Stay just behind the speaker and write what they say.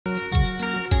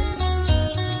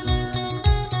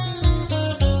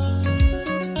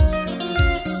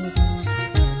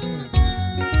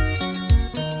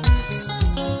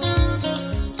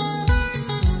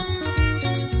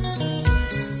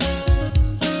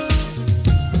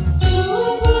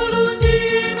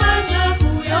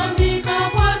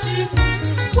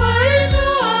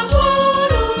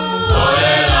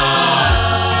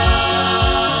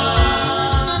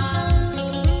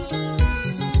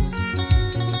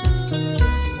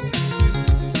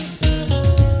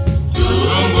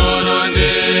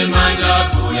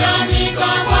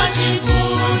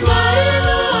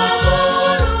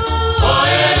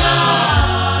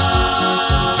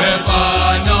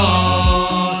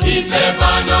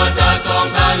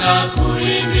zongana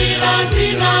kuimbira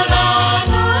zina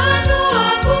lanu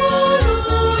akulu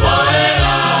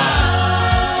poera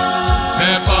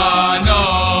pepano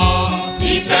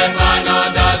ifepano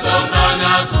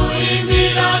tazongana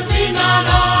kuimbira zina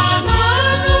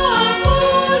lanu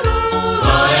akulu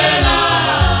poera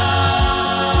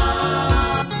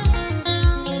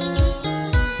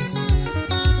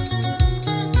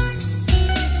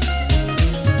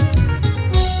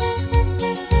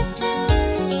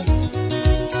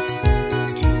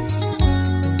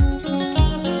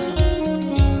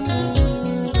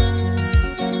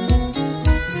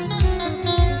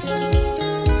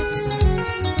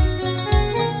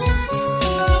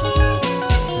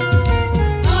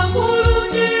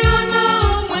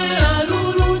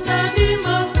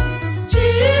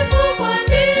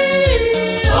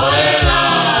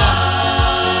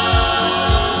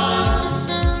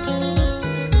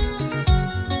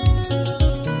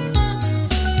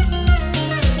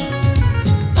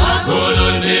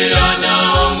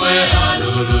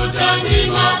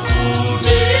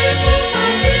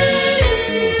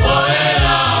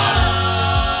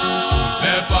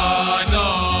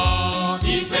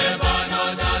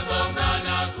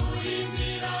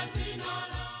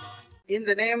In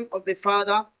the name of the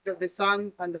Father, of the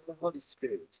Son, and of the Holy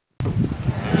Spirit.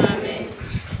 Amen.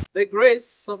 The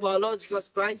grace of our Lord Jesus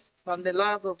Christ, and the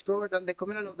love of God, and the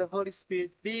communion of the Holy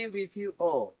Spirit be with you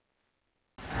all.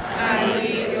 And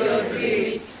with your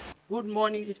spirit. Good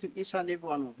morning to each and every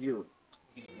one of you.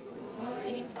 Good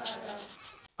morning, Father.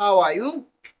 How are you?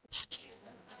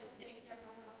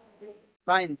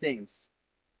 Fine, thanks.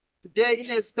 Today,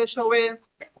 in a special way,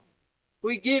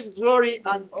 we give glory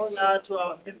and honor to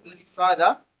our Heavenly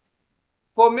Father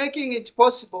for making it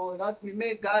possible that we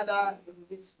may gather in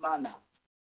this manner.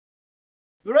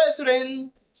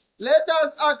 Brethren, let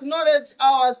us acknowledge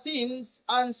our sins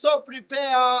and so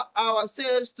prepare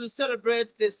ourselves to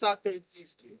celebrate the sacred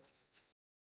mysteries.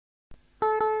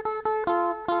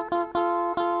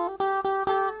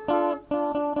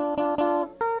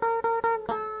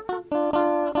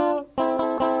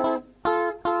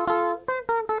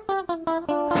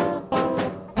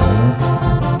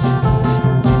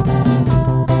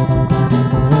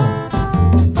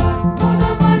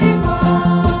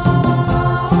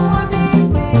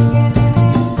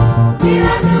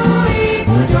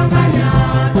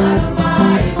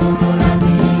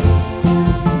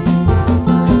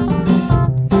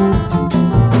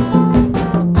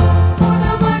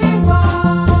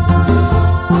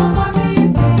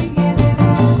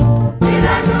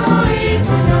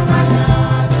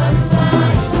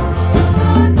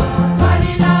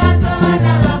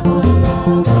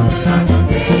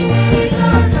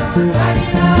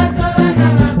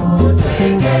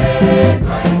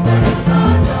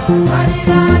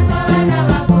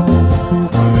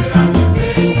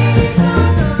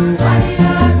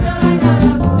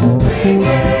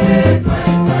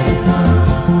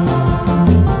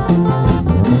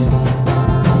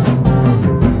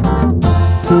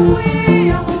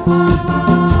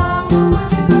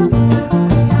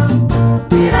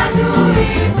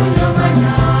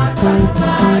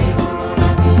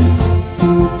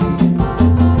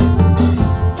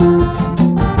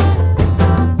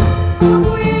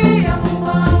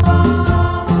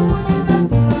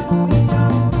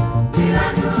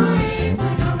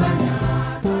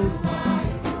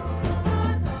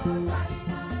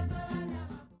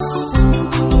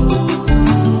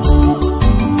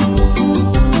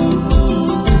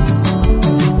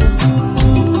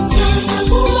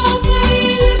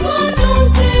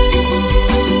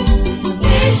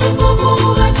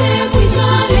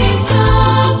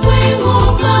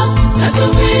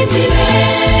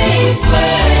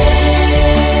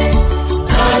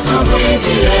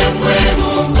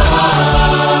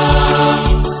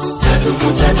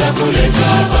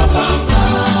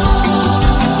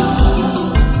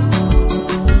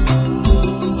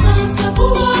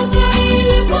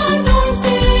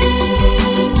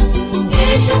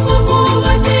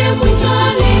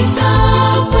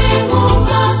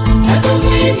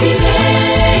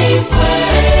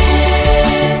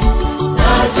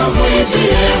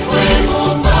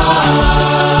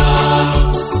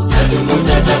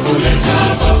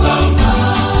 Papa.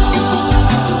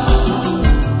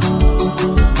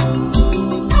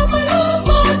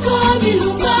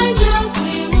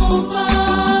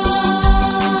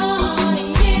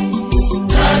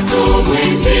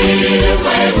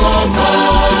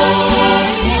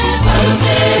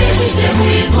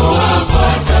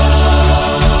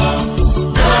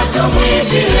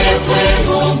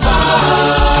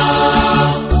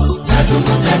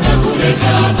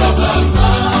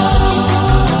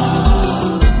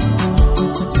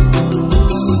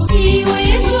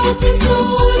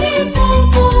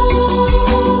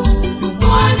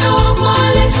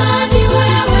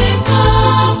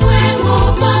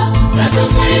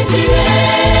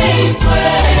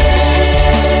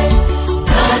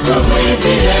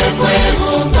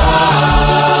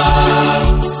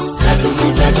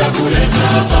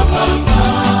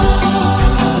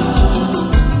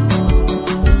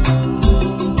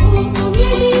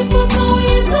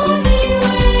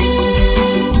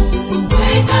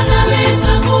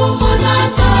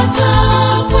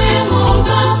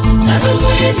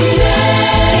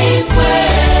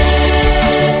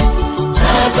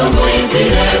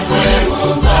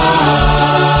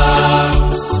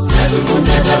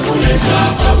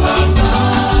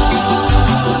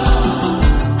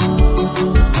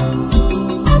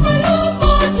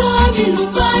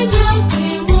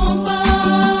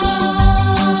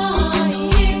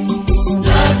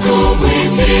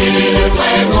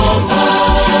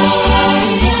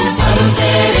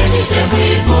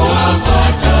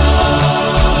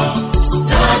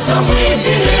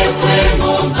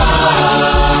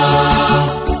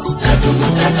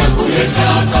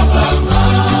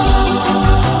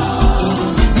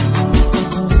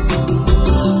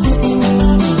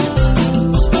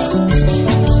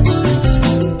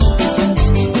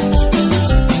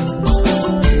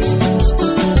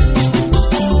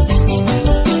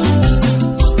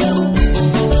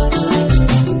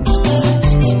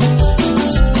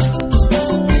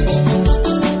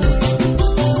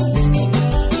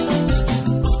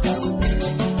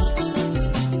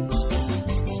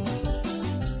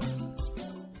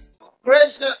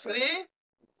 graciously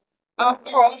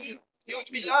upon your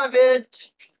beloved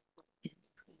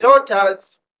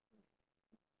daughters,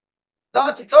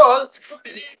 that those who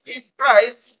believe in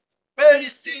Christ may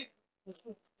receive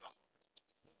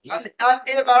an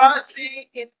everlasting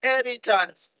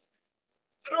inheritance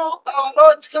through our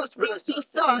Lord Jesus Christ, your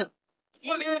Son,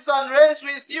 who lives and reigns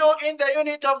with you in the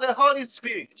unity of the Holy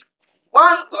Spirit,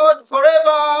 one God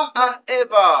forever and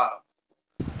ever.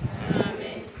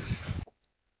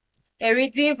 A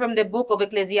reading from the book of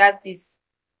Ecclesiastes.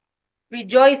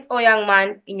 Rejoice, O young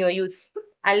man, in your youth,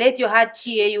 and let your heart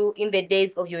cheer you in the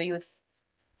days of your youth.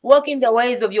 Walk in the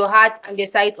ways of your heart and the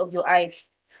sight of your eyes.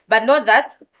 But not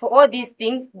that, for all these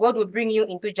things, God will bring you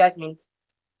into judgment.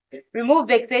 Remove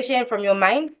vexation from your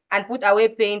mind and put away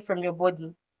pain from your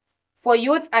body. For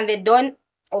youth and the dawn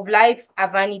of life are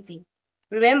vanity.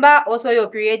 Remember also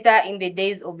your Creator in the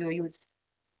days of your youth.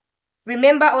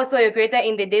 Remember also your Creator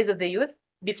in the days of the youth,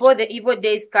 before the evil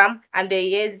days come and the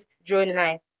years draw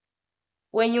nigh.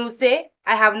 When you say,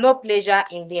 I have no pleasure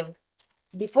in them,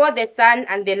 before the sun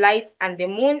and the light and the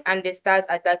moon and the stars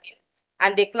are darkened,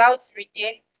 and the clouds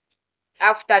return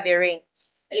after the rain,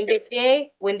 in the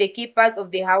day when the keepers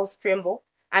of the house tremble,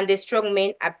 and the strong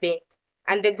men are bent,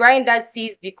 and the grinders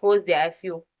cease because they are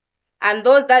few, and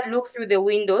those that look through the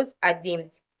windows are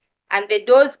dimmed, and the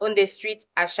doors on the street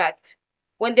are shut.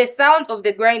 When the sound of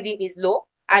the grinding is low,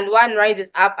 and one rises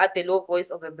up at the low voice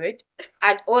of a bird,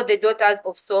 and all the daughters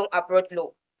of song are brought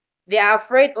low. They are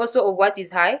afraid also of what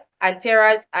is high, and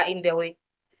terrors are in their way.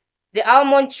 The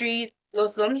almond tree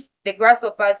blossoms, the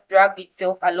grasshoppers drag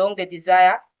itself along and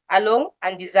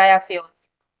desire fails.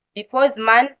 Because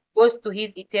man goes to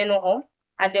his eternal home,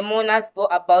 and the mourners go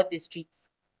about the streets.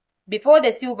 Before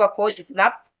the silver cord is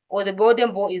snapped, or the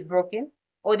golden bowl is broken,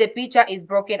 or the pitcher is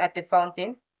broken at the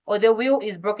fountain, or the wheel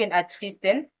is broken at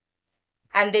cistern,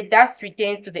 and the dust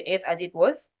returns to the earth as it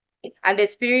was, and the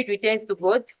spirit returns to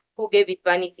God who gave it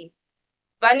vanity.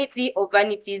 Vanity of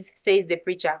vanities, says the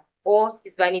preacher, or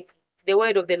is vanity. The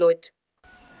word of the Lord.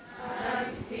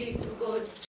 Thanks be to God.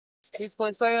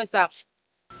 Responsorial Psalm.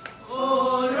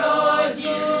 O Lord, you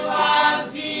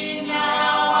have been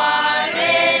our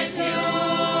refuge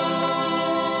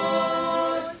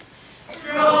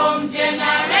from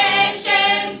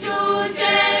generation to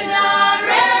generation.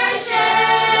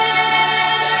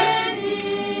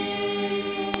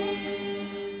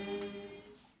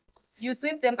 You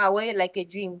sweep them away like a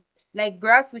dream, like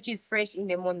grass which is fresh in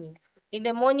the morning. In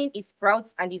the morning it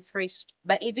sprouts and is fresh,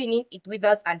 but evening it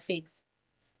withers and fades.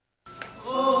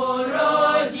 O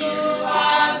Lord, you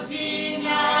have been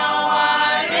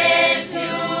our refuge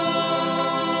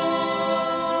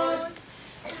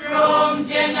from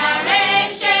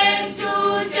generation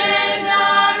to generation.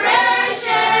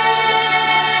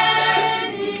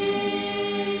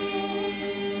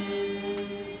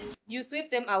 You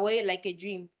sweep them away like a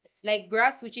dream, like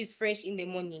grass which is fresh in the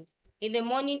morning. In the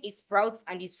morning it sprouts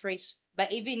and is fresh,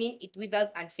 but evening it withers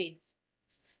and fades.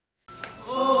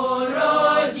 O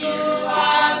Lord, you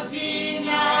have been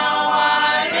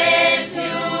our refuge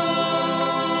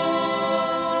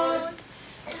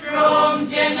from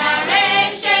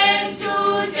generation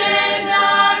to generation.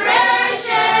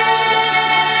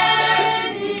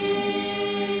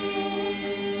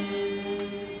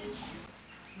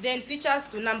 Then teach us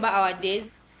to number our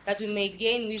days, that we may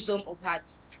gain wisdom of heart.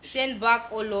 Turn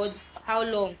back, O Lord, how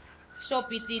long? Show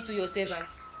pity to your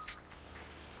servants.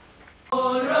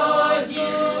 O Lord, you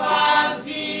have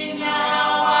been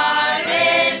our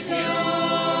refuge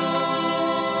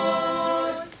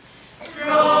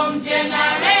from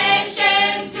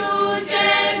generation to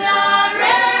generation.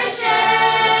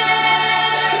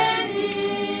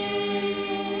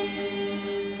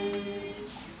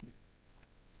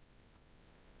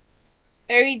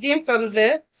 A reading from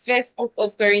the first book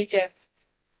of Corinthians.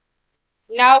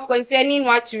 Now concerning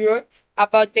what you wrote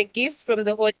about the gifts from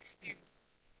the Holy Spirit.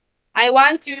 I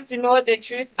want you to know the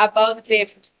truth about them,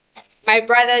 my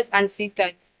brothers and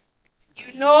sisters.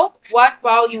 You know what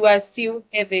while you were still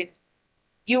heathen,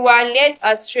 you were led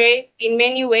astray in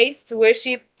many ways to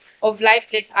worship of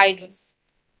lifeless idols.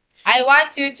 I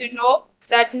want you to know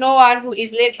that no one who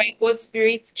is led by God's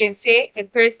Spirit can say a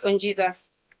curse on Jesus,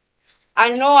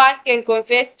 and no one can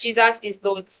confess Jesus is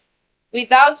Lord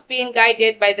without being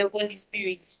guided by the Holy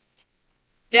Spirit.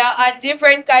 There are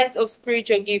different kinds of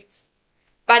spiritual gifts,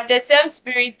 but the same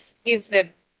Spirit gives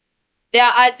them. There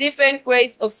are different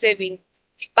ways of saving,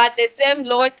 but the same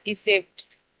Lord is saved.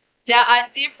 There are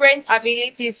different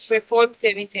abilities to perform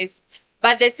services,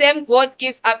 but the same God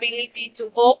gives ability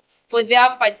to all for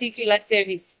their particular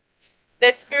service.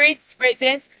 The Spirit's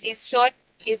presence is shown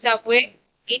in some way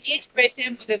in each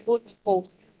person for the good of all.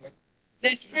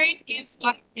 The Spirit gives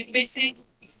one a message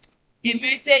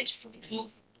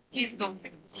of wisdom,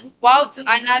 while to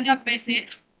another person,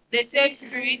 the same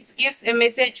Spirit gives a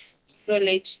message of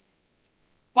knowledge.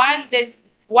 One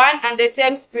and the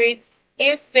same Spirit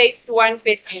gives faith to one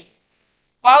person,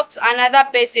 while to another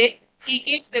person, he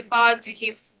gives the power to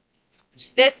heal.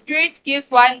 The Spirit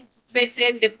gives one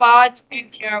person the power to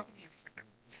make miracles,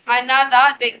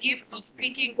 another the gift of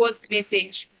speaking God's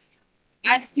message,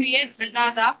 and to yet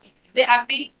another the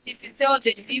ability to tell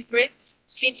the difference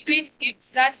between gifts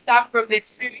that come from the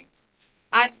Spirit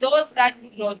and those that do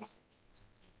not.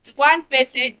 To one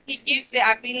person, he gives the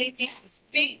ability to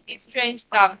speak in strange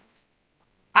tongues,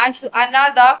 and to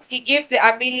another, he gives the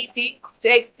ability to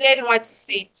explain what he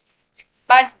said.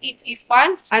 But it is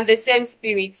one and the same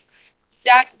Spirit.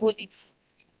 That's what it is.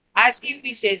 As he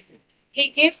wishes, he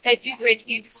gives a different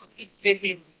gift to each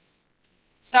person.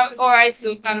 Some all right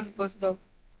to come to gospel.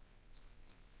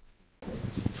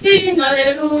 Sing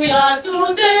hallelujah to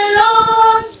the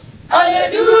Lord.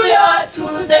 Hallelujah to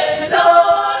the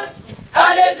Lord.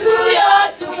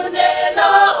 Hallelujah to the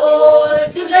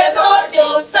Lord. To the God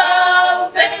of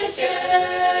salvation.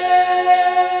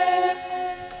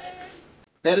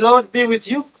 The Lord be with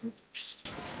you.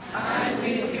 And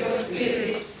with your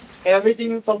spirit. A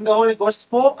reading from the Holy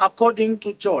Gospel according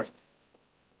to John.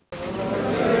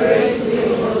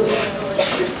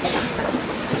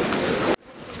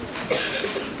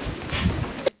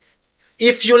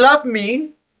 If you love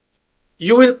me,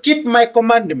 you will keep my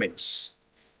commandments.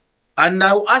 And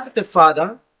I will ask the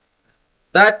Father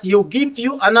that he will give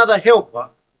you another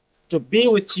helper to be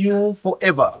with you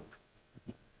forever.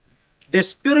 The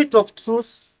Spirit of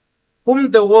truth,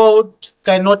 whom the world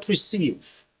cannot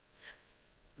receive,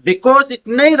 because it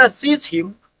neither sees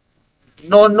him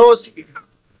nor knows him.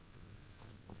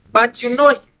 But you know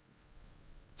him,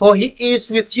 for he is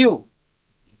with you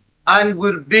and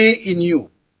will be in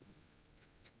you.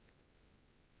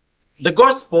 The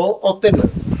Gospel of the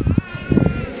Lord.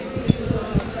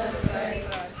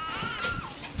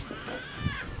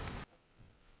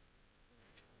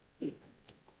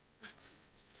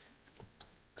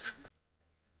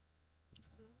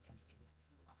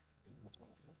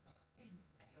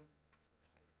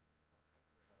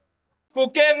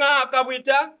 Kukenga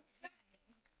kabwita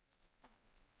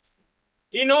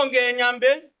inonge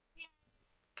nyambe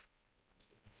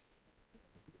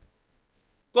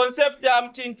concept ya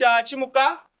mtinta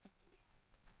chimuka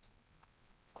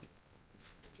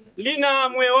lina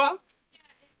mwewa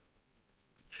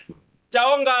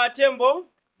taonga tembo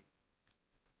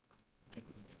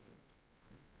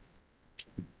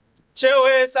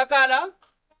chewe sakala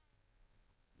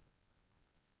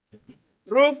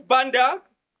Ruth Banda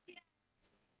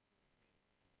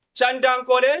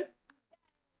Chandankole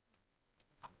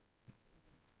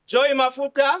Joy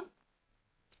Mafuta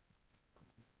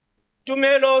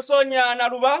Tumelo Sonya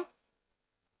Naruba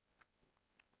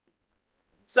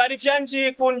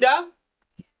Sarifyanji Kunda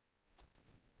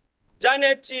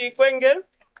Janet Kwenge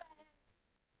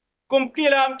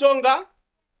Kumkila Mtonga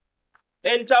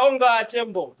Entaonga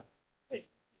Tembo.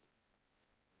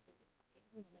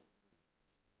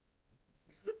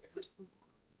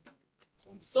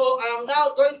 So I am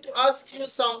now going to ask you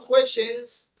some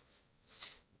questions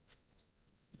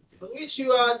which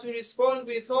you are to respond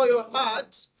with all your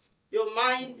heart, your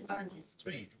mind, and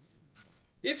strength.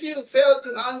 If you fail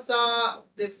to answer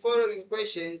the following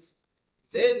questions,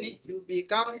 then you'll be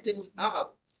counted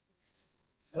up.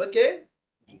 Okay?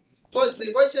 Because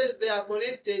the questions, they are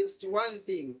connected to one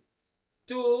thing,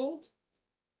 to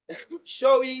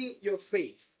showing your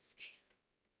faith.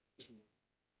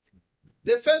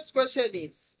 The first question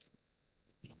is,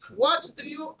 what do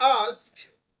you ask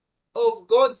of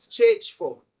God's church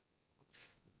for?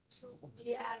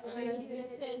 We are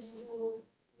invited to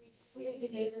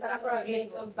receive the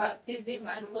sacrament of baptism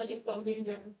and Holy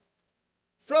Communion.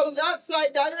 From that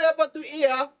side, are you able to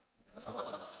hear?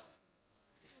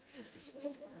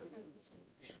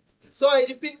 So I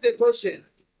repeat the question.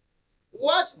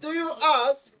 What do you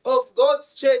ask of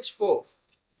God's church for?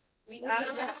 We ask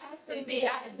to be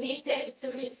admitted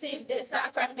to receive the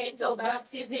sacrament of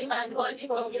baptism and Holy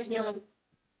Communion.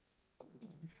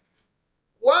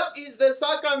 What is the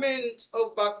sacrament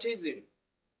of baptism?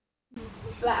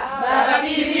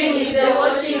 Baptism is the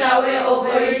washing away of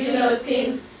original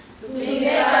sins to be made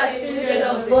as children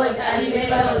of God and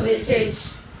members of the church.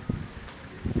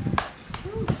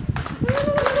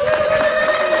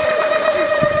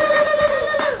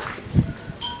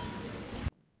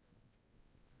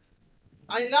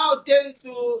 I now turn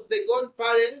to the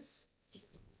godparents.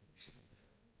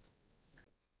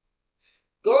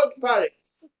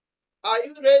 Godparents, Are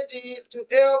you ready to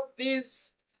help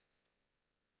these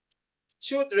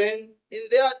children in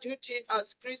their duty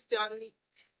as Christians?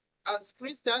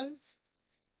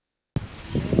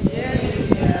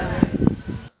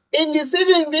 In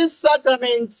receiving this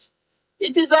sacrament,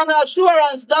 it is an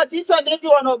assurance that each and every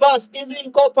one of us is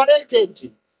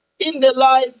incorporated in the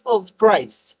life of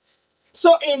Christ.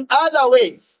 So, in other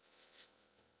words,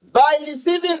 by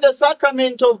receiving the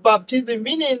sacrament of baptism,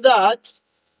 meaning that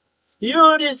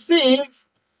you receive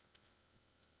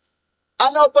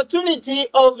an opportunity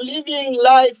of living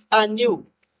life anew.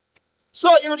 So,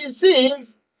 you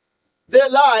receive the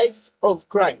life of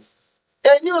Christ,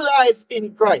 a new life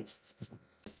in Christ.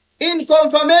 In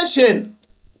confirmation,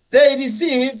 they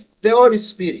receive the Holy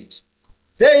Spirit.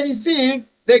 They receive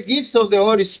the gifts of the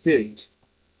Holy Spirit.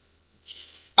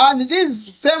 And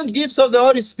these same gifts of the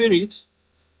Holy Spirit,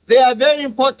 they are very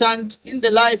important in the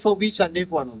life of each and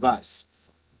every one of us.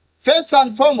 First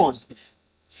and foremost,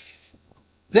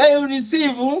 they will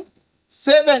receive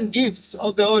 7 gifts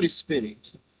of the Holy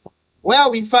Spirit, where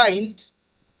we find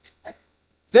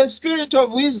the spirit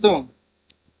of wisdom,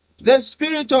 the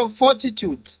spirit of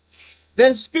fortitude,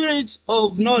 the spirit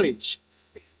of knowledge,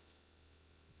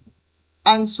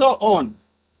 and so on.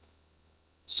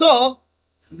 So,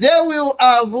 they will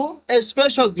have a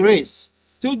special grace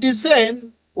to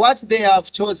discern what they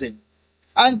have chosen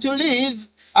and to live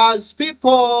as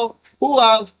people who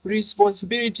have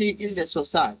responsibility in the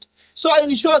society. So,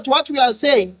 in short, what we are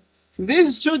saying,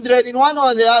 these children, in one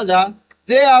or the other,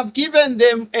 they have given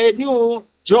them a new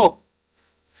job,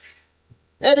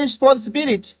 a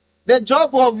responsibility, the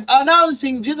job of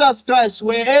announcing Jesus Christ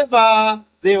wherever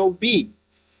they will be,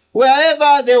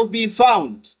 wherever they will be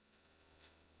found.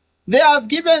 They have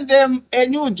given them a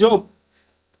new job.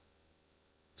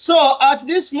 So at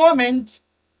this moment,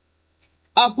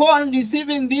 upon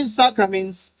receiving these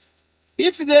sacraments,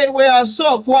 if they were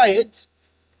so quiet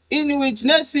in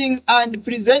witnessing and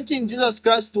presenting Jesus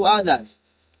Christ to others,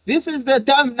 this is the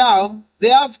time now they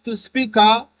have to speak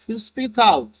out,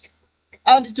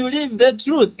 and to live the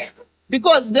truth.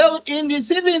 Because they, in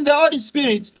receiving the Holy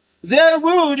Spirit, they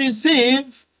will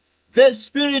receive the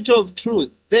Spirit of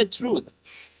truth, the truth,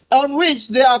 on which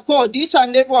they are called, each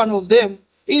and every one of them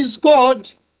is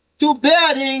called to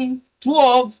bearing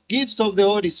 12 gifts of the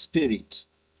Holy Spirit.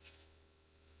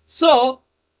 So,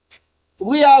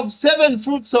 we have 7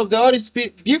 fruits of the Holy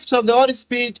Spirit, gifts of the Holy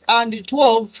Spirit, and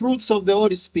 12 fruits of the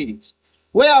Holy Spirit,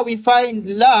 where we find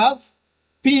love,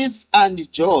 peace,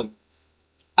 and joy,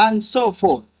 and so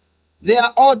forth. They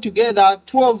are altogether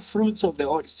 12 fruits of the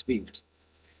Holy Spirit.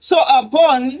 So,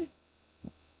 upon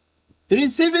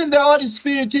receiving the Holy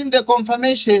Spirit in the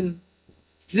confirmation,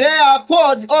 they are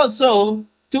called also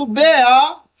to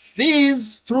bear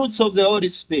these fruits of the Holy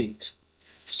Spirit.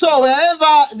 So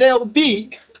wherever they will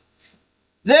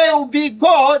be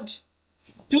called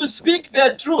to speak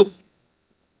the truth.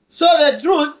 So the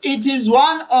truth, it is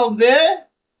one of the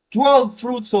 12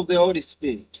 fruits of the Holy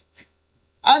Spirit.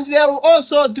 And they will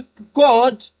also be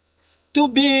called to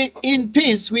be in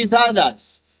peace with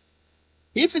others.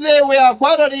 If they were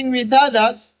quarreling with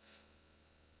others,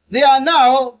 they are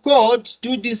now called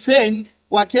to discern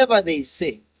whatever they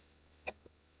say.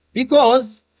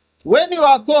 Because when you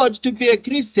are called to be a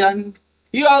Christian,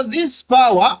 you have this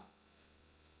power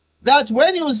that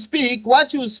when you speak,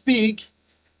 what you speak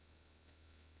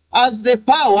has the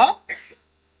power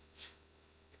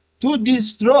to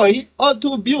destroy or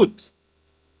to build.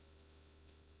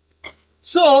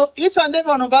 So each and every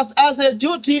one of us has a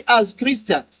duty as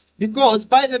Christians, because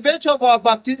by the virtue of our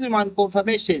baptism and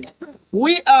confirmation,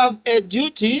 we have a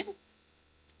duty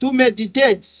to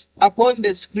meditate upon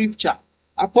the scripture,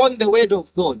 upon the word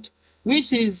of God,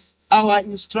 which is our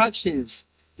instructions,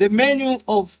 the menu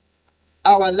of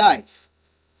our life.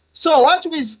 So what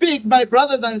we speak, my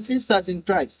brothers and sisters in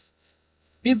Christ,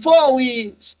 before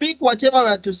we speak whatever we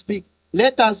are to speak,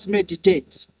 let us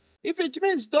meditate. If it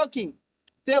means talking,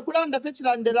 tekulanda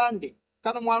fechilandelande,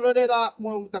 kana mwalolera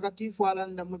mwe mtakatifu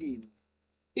alanda mulini.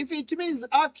 If it means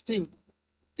acting,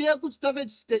 tekuchita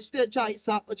fechite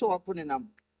chaisa ocho wapune namu.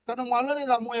 Kana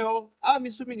mwalolera mweo,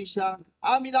 amisuminisha,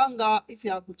 amilanga ifi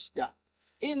akuchita.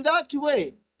 In that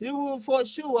way, you will for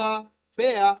sure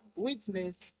bear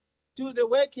witness to the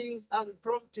workings and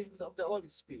promptings of the Holy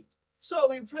Spirit. So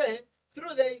we pray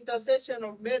through the intercession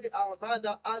of Mary, our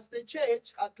Mother, as the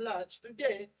church at large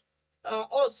today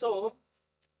also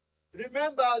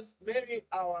remembers Mary,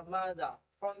 our Mother,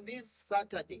 on this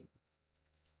Saturday.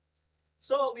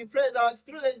 So we pray that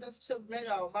through the intercession of Mary,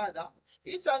 our Mother,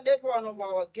 each and every one of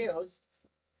our girls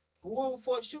will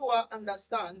for sure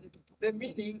understand the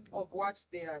meaning of what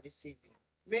they are receiving.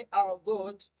 May our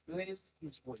God bless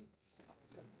His word.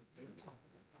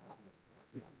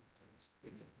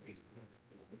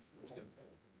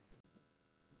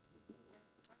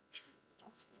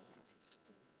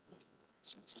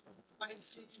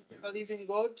 Almighty, ever living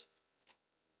God,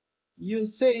 you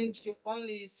sent your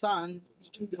only Son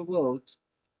into the world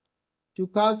to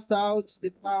cast out the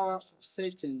power of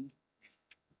Satan,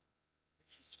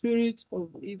 spirit of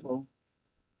evil,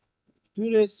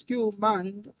 to rescue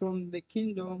man from the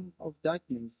kingdom of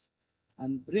darkness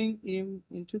and bring him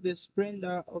into the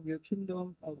splendor of your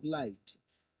kingdom of light.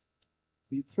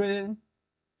 We pray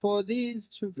for these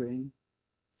children,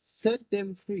 set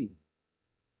them free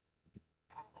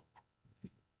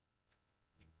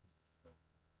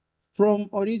from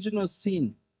original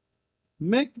sin.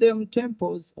 Make them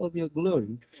temples of your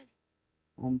glory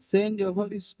and send your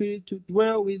Holy Spirit to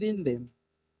dwell within them.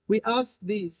 We ask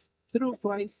this through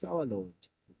Christ our Lord.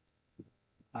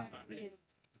 Amen.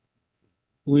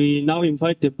 We now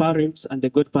invite the parents and the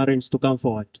godparents to come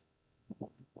forward.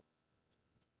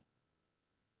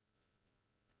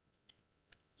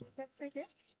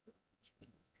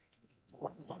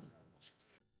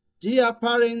 Dear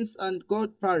parents and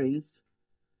godparents,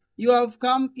 you have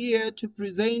come here to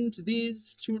present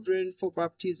these children for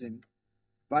baptism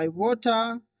by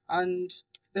water and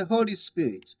the Holy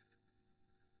Spirit.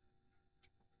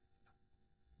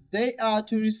 They are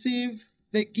to receive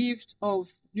the gift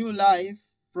of new life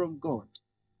from God,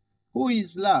 who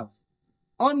is love.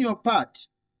 On your part,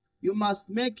 you must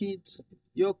make it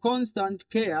your constant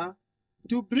care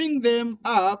to bring them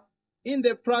up in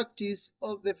the practice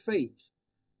of the faith.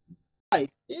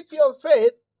 If your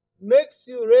faith makes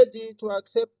you ready to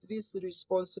accept this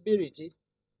responsibility,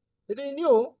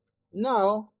 renew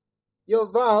now your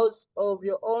vows of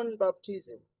your own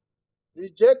baptism.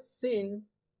 Reject sin,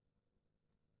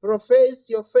 profess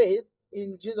your faith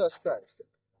in Jesus Christ.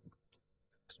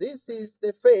 This is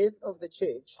the faith of the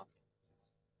church.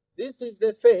 This is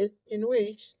the faith in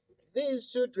which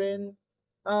these children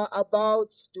are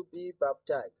about to be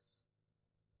baptized.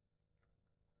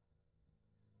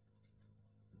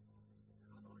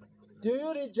 Do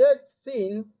you reject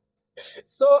sin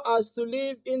so as to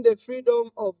live in the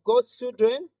freedom of God's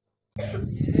children?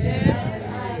 Yes,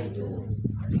 I do.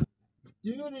 Do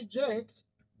you reject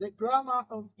the grammar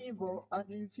of evil and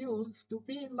refuse to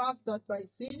be mastered by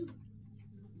sin?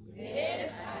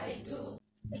 Yes, I do.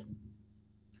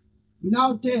 We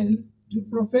now turn to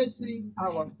professing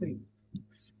our faith.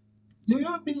 Do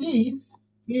you believe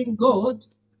in God,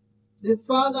 the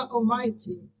Father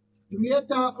Almighty,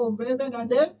 creator of heaven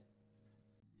and earth?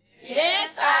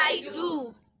 Yes, I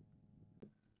do.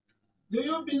 Do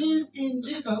you believe in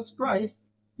Jesus Christ,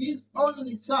 his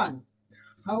only Son,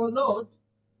 our Lord,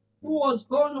 who was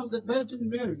born of the Virgin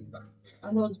Mary,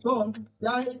 and was born,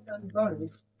 died, and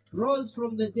buried, rose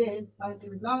from the dead, and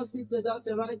is now seated at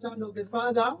the right hand of the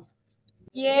Father?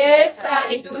 Yes,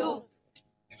 I do.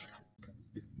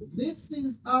 This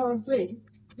is our faith.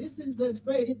 This is the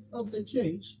faith of the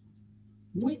church.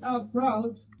 We are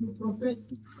proud to profess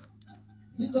it.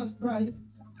 Jesus Christ,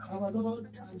 our Lord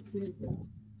and Savior.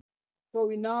 So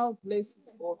we now bless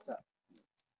the altar.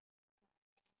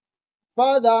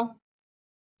 Father,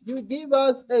 you give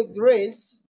us a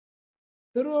grace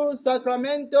through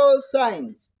sacramental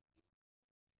signs,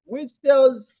 which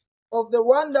tells of the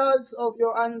wonders of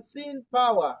your unseen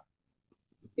power.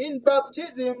 In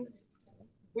baptism,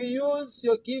 we use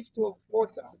your gift of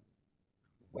water,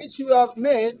 which you have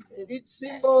made a rich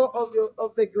symbol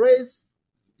of the grace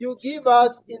you give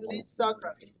us in this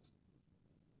sacrament.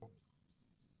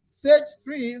 Set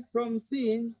free from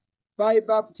sin by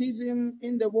baptism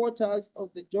in the waters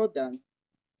of the Jordan,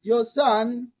 your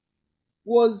Son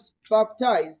was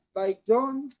baptized by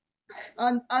John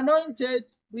and anointed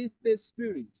with the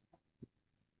Spirit.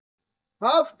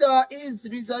 After his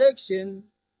resurrection,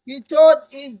 he told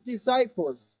his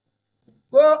disciples,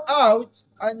 "Go out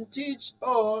and teach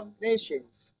all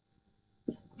nations,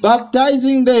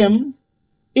 baptizing them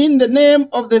in the name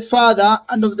of the Father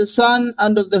and of the Son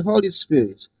and of the Holy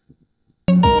Spirit."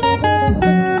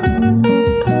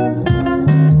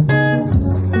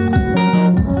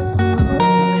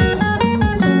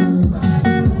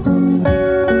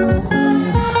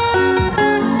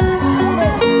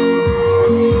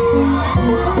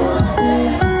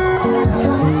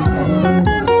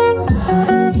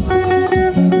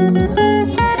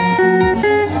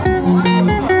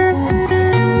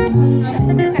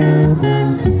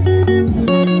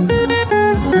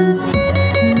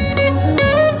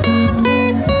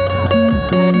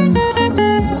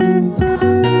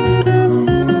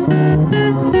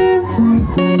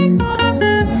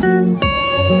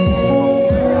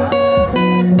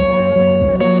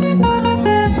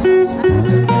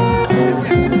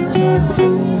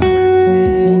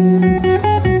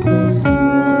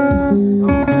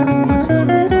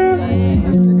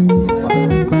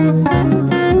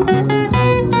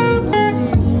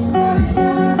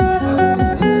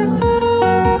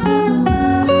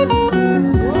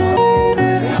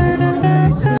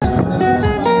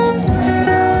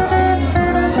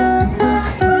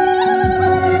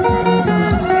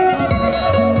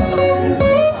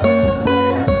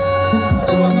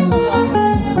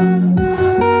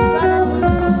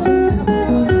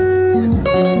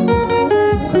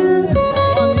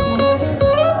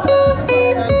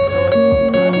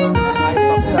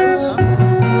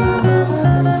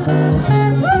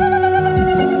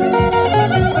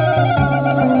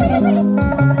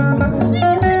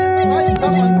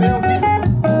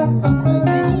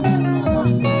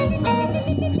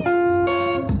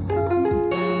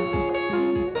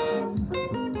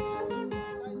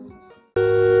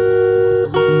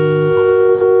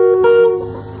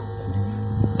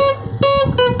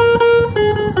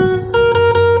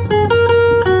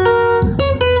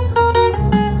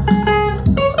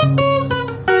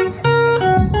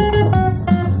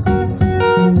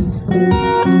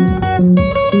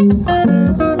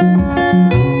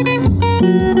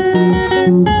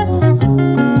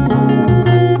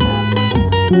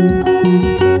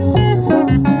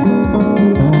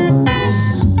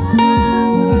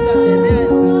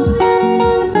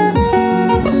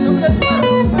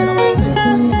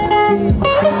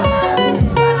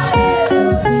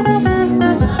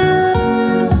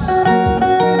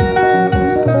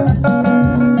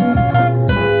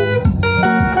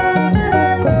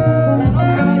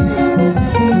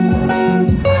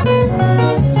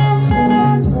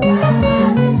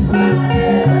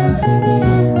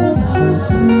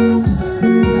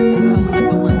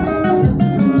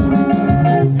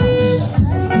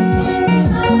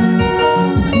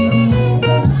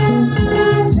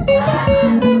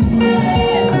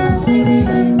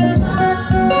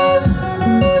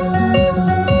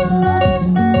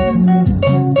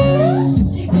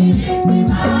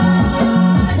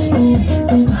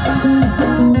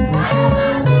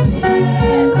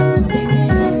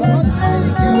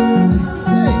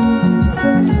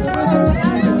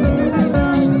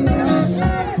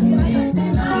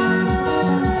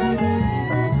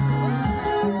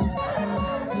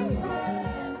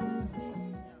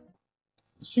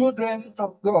 children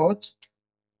of God,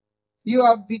 you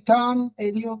have become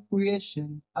a new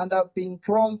creation and have been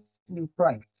clothed in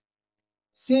Christ.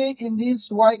 See in this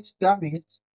white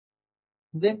garment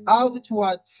the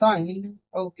outward sign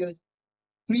of your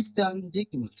Christian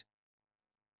dignity.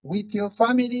 With your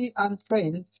family and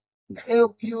friends,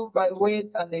 help you by word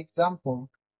and example.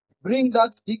 Bring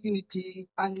that dignity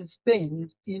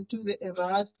unstained into the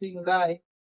everlasting light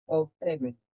of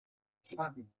heaven.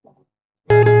 Amen.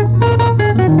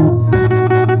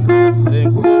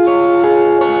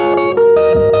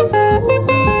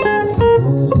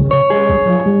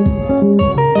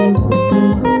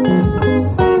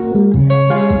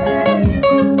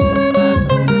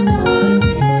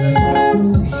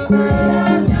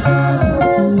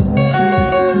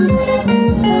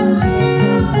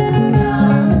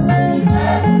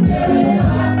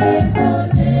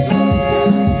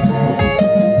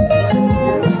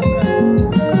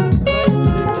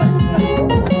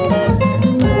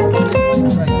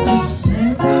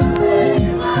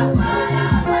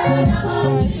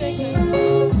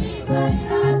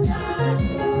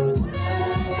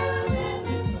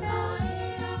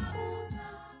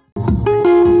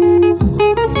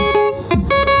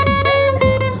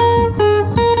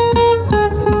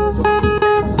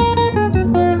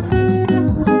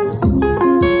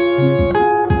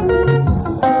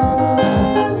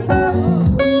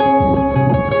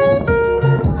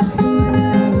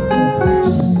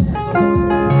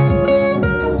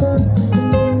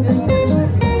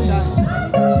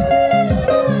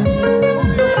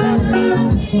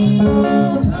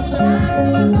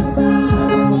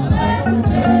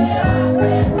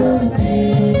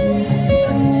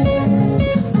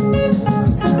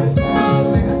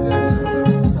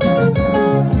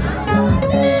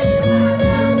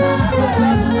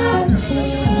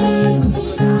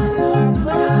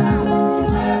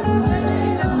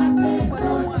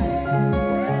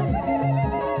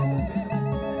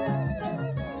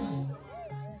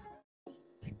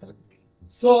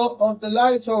 So, of the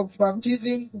light of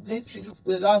baptism, this is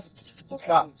the last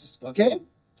part, okay?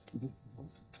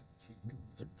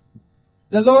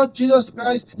 The Lord Jesus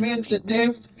Christ made the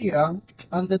deaf hear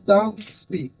and the dumb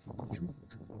speak.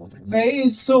 May He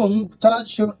soon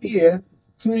touch your ear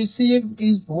to receive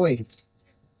His word,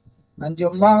 and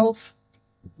your mouth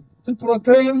to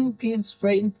proclaim His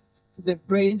faith, the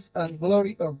praise and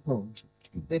glory of God,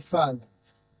 the Father.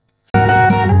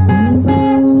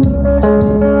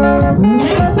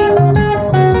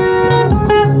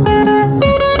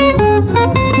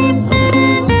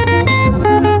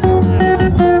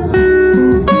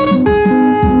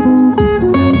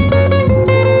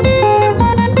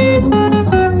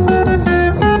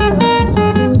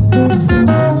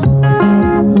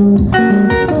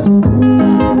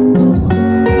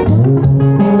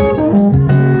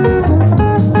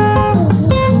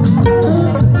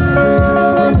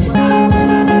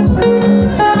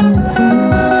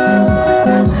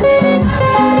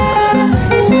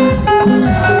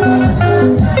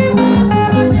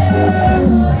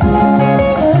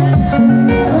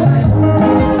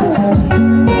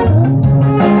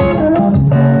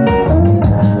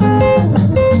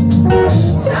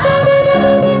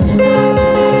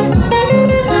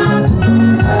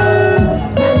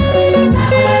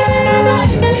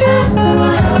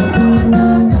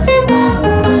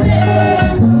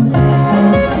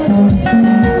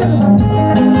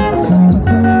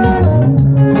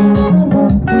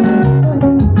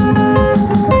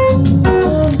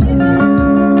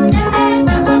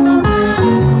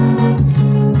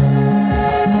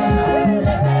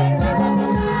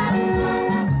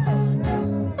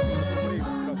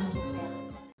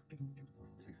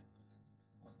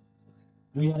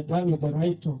 We are done with the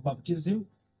rite of baptism.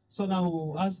 So now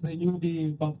we'll ask the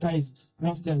newly baptized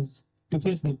Christians to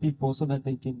face the people so that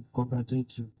they can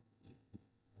congratulate you.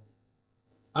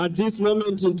 At this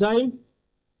moment in time,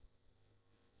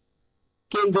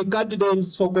 can the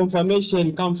candidates for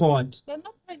confirmation come forward?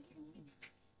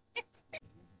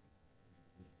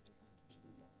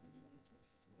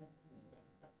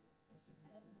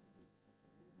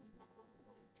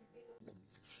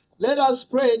 Let us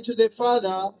pray to the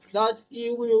Father that He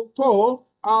will pour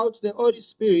out the Holy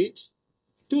Spirit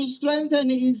to strengthen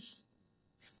His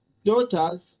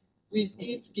daughters with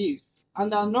His gifts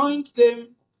and anoint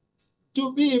them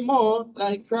to be more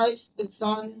like Christ, the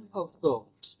Son of God.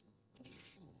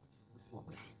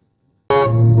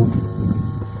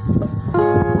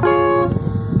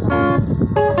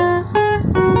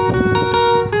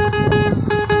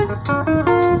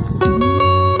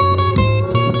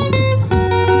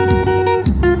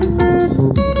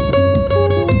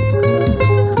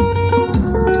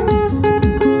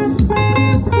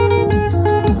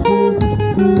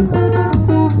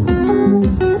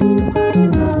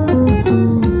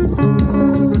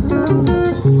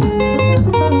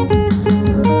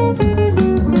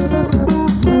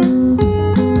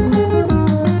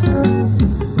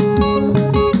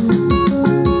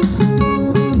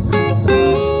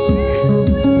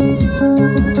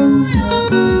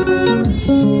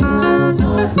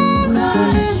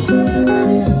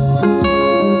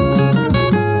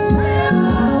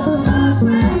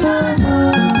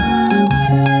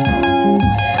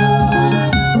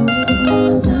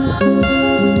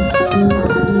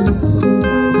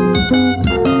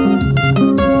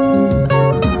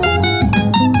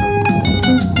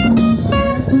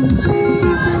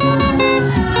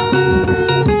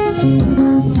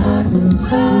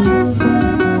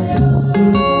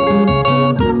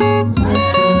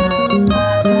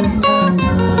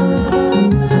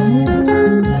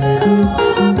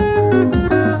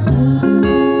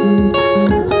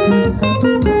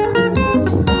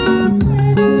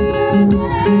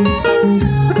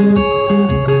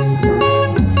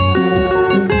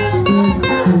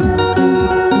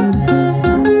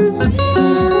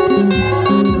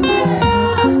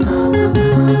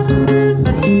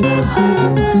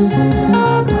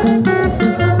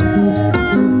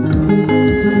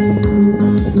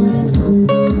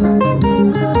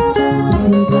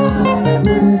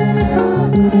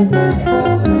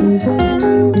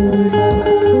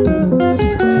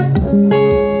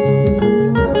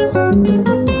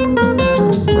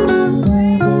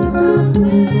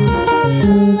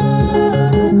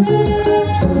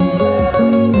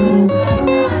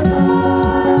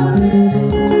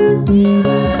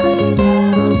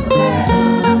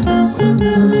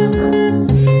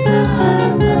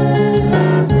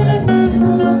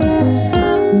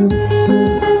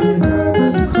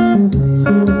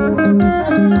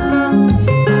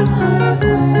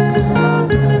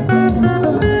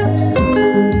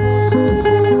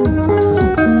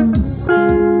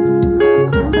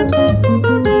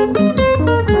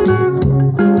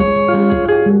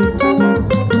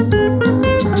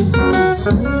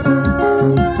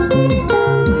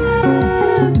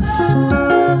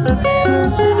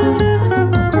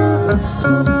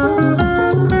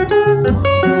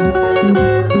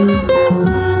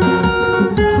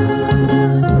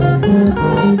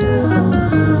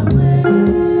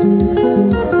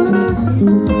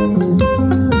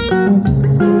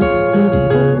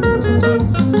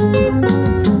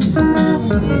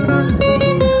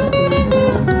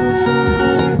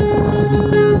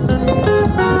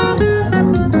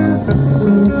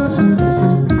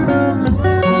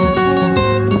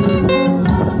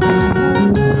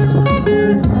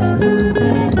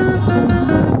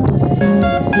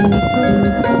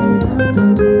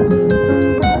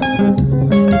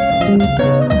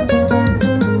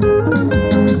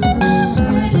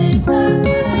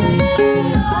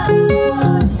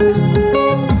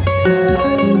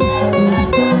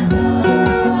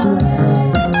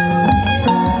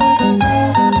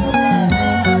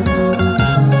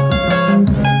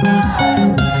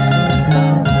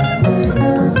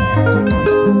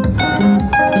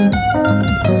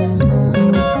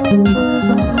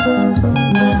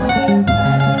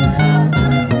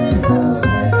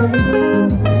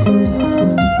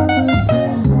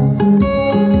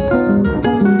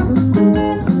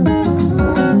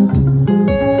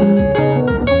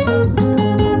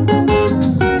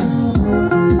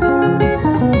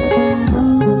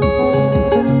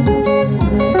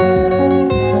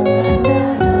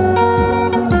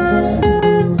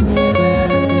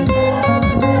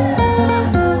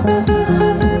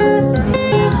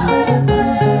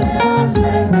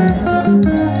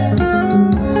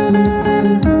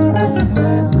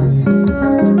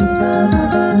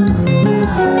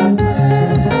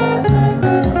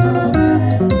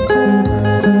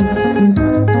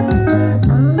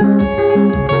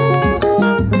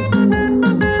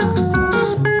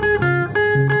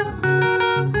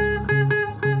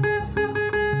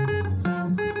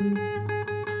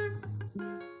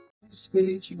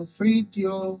 Spirit, you freed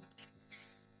your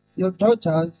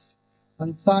daughters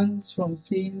and sons from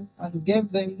sin and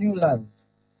gave them new life.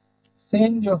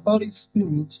 Send your Holy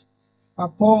Spirit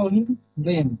upon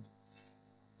them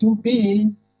to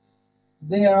be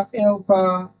their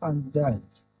helper and guide.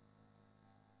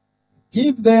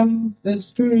 Give them the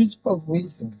spirit of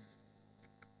wisdom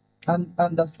and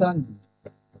understanding,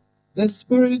 the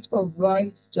spirit of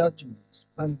right judgment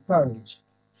and courage,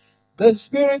 the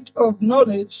spirit of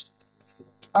knowledge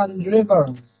and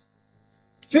reverence.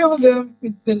 Fill them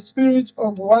with the spirit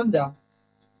of wonder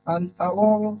and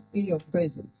awe in your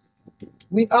presence.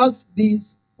 We ask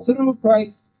this through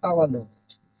Christ our Lord.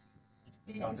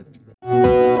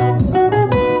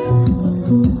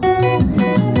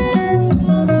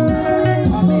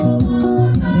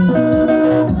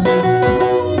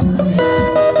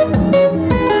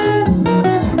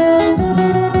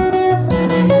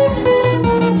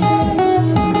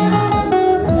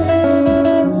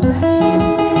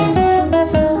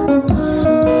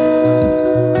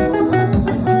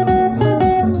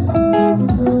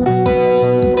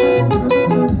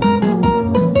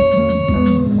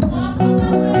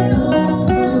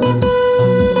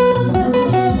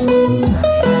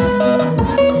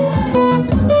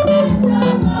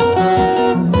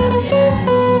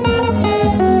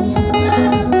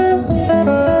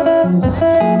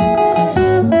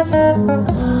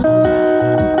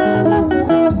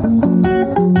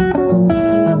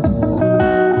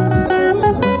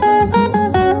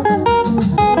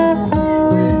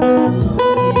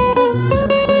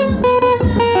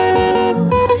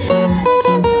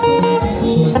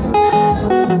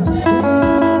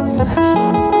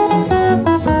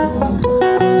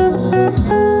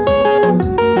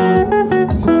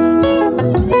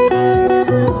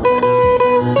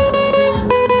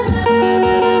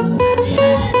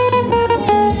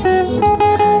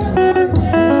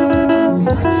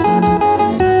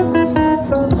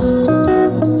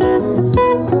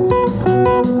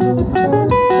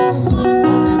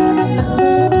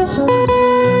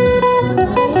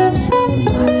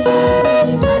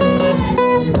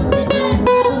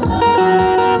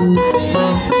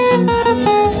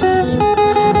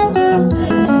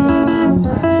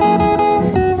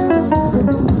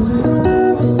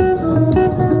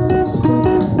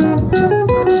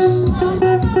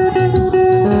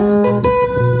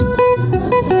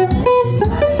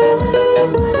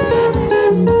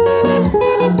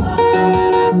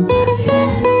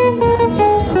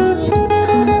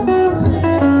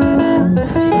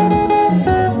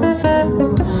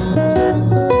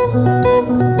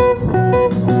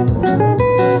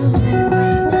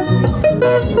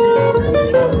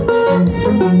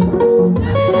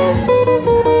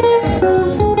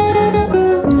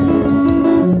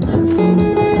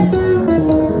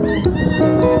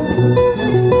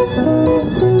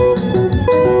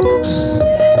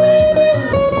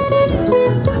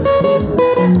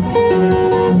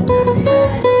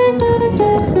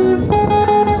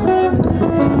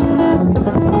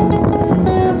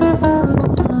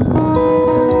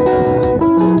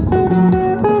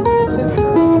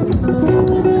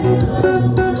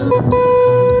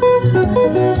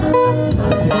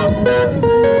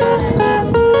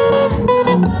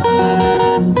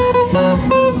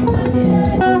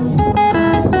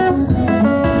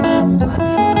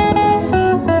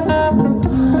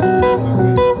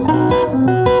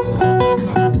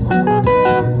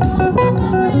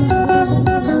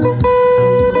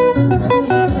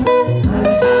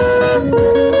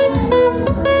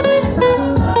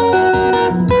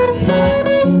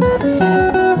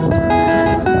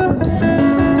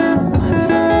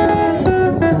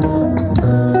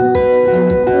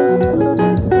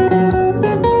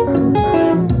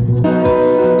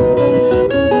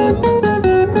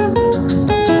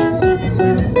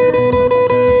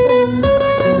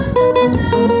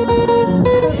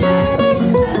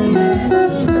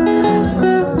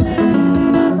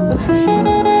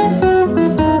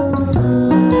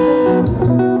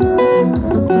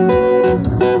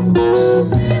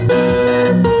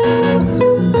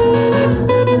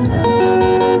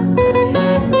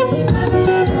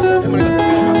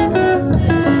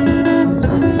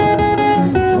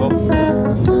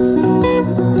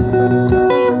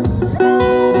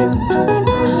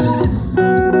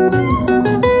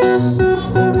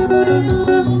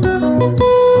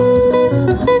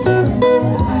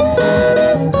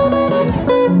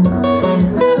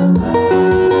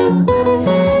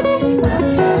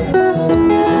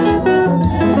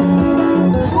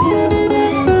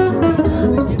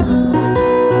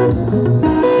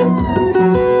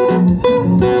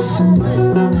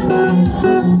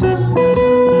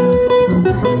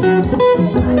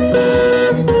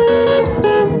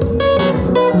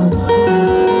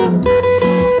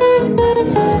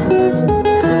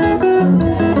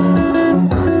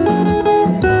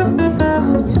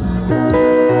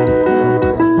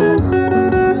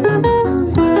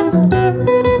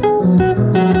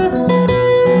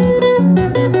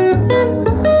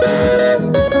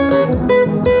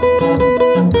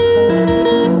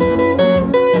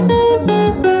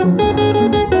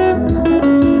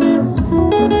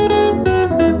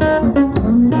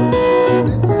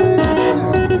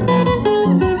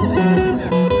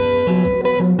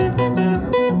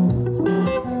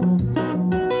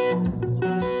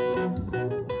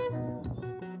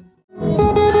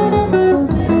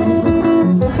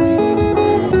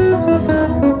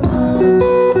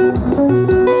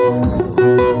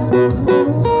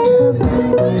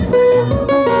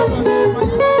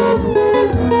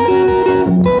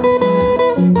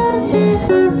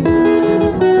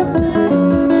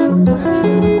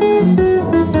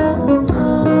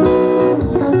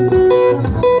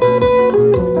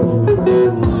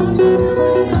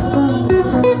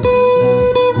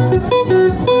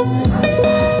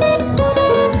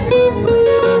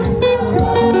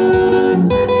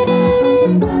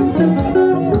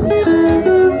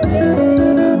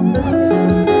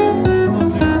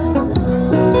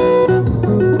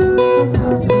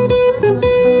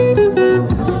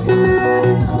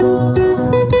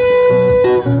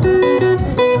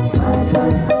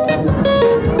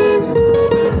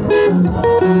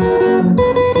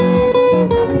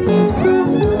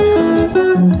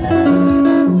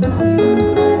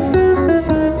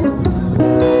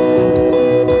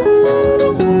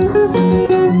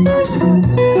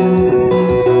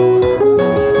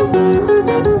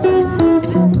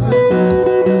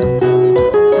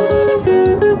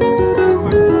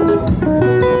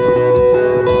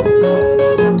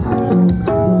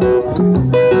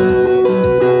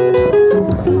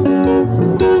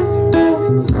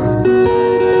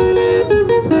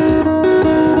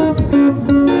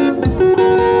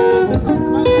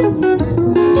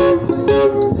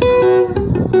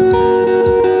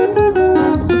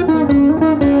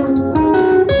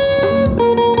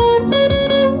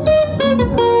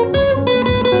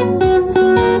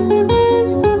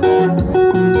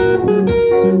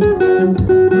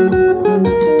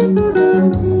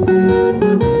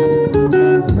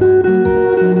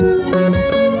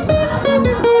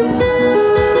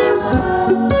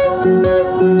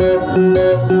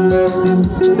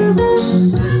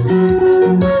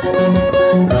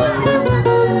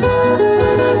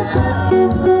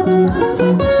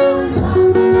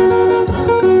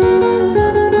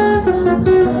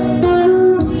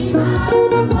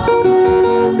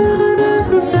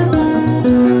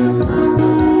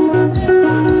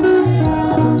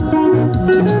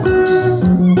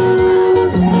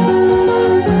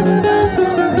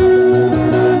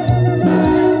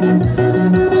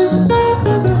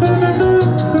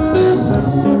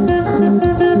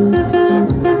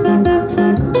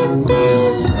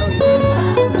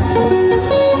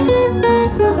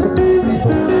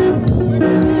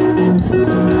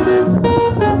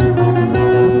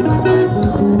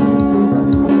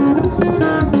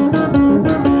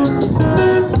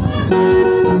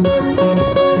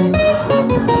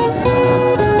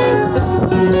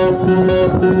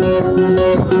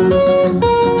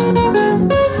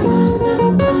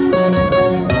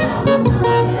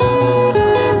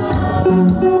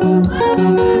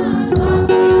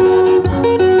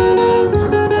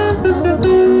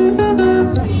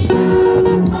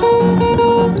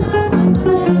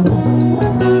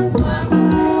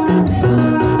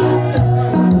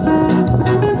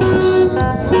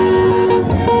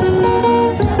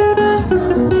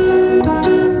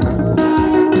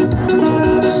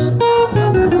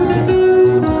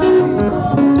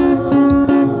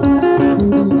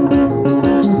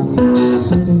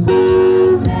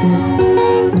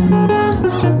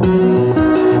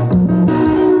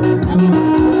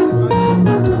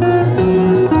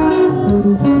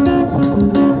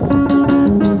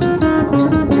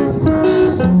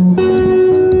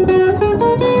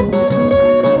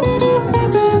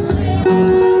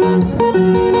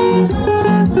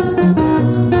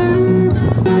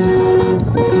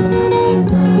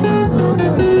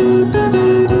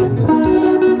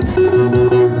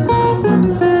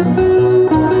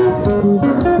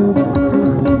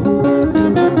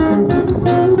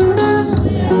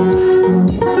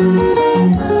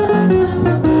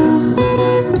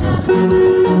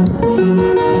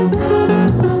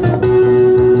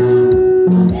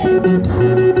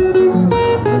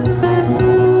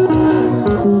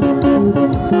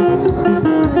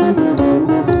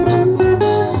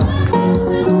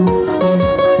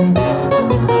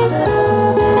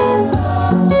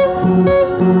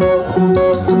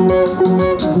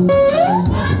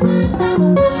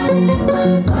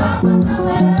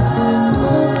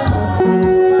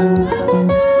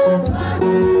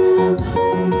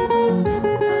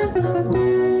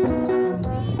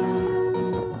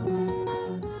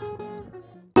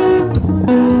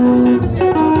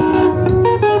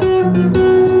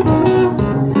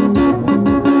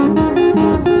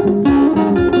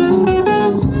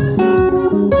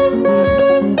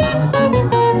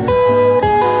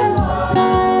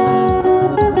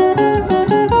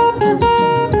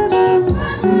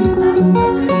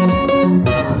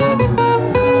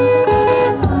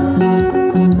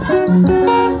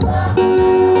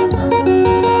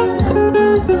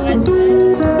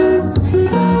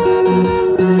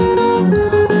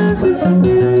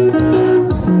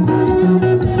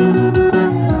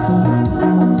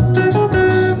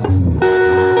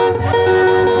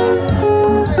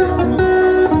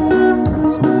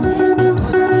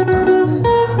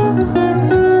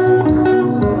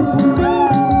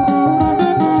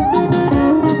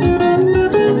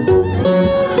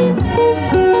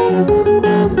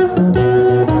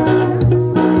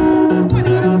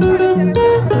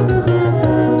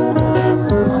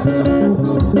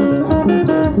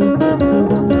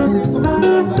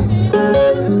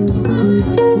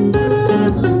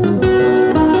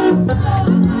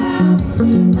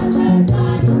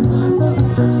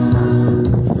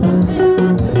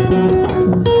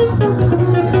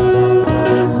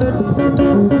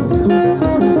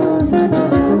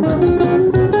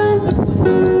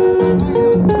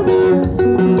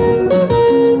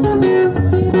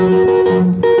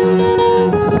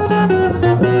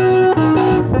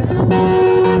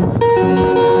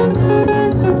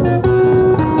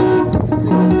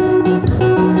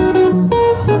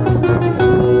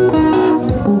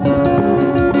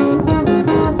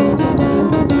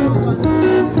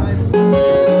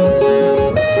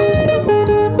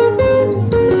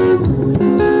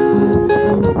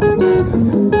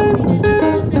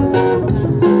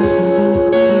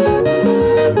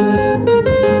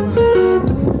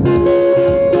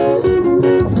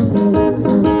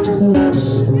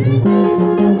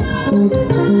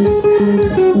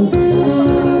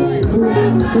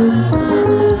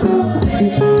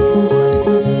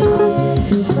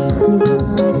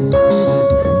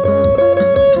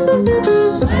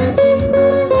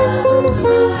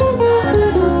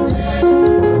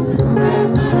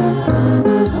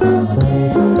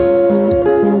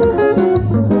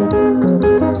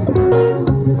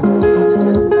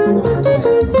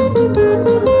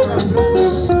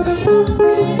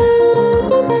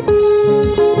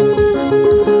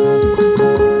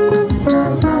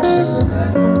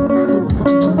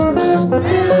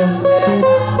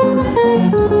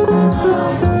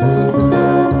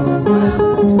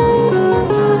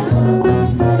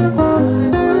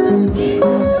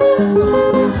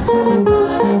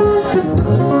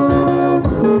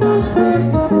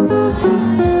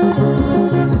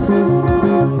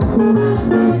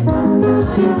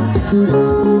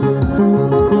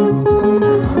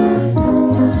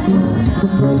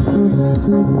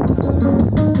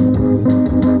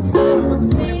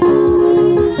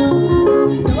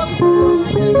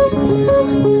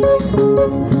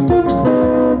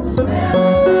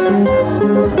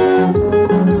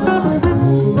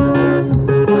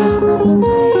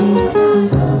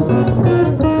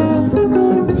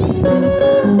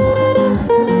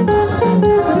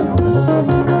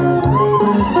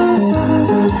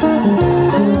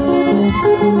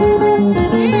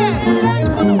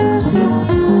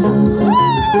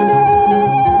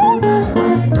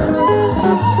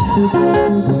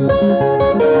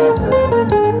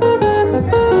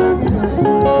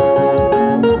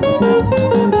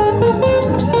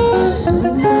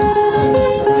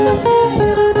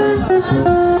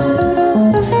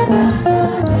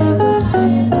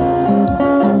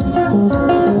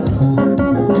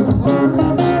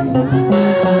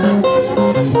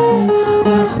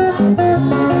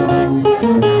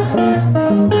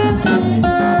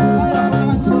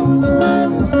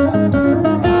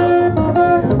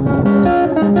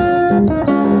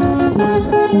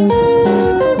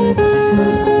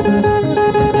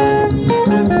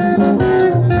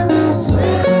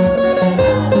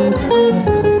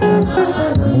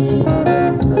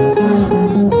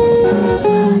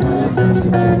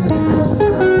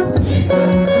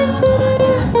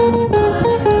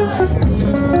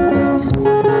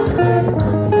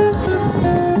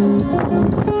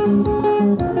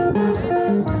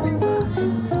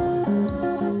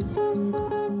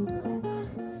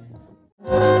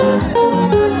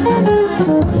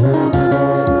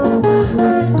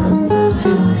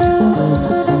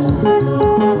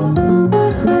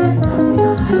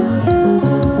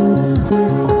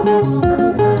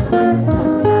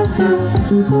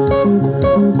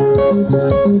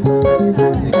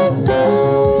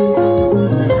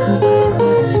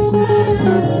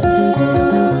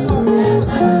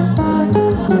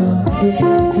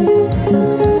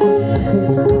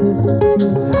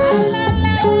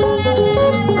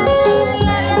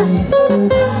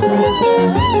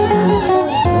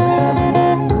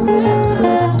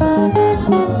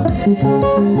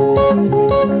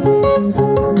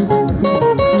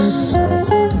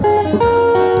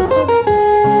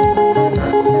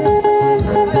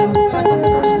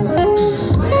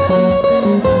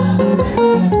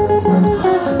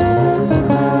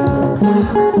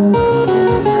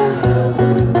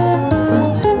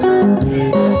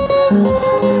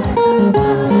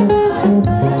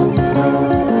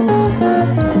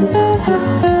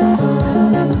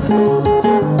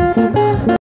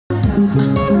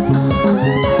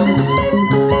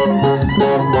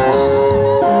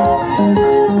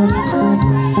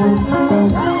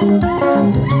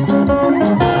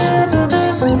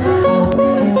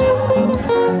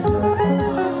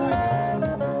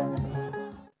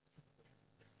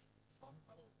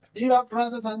 Dear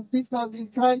brothers and sisters in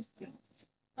Christ,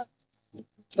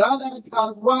 gathered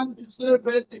as one to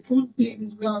celebrate the good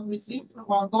things we have received from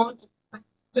our God,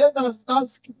 let us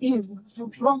ask Him to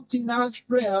prompt in us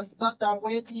prayers that are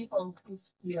worthy of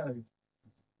His hearing.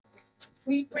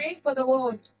 We pray for the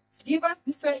world. Give us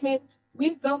discernment,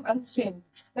 wisdom, and strength,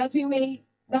 that we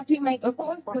might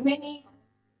oppose the many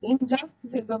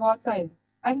injustices of our time,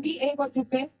 and be able to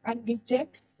face and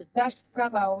reject that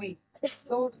come our way.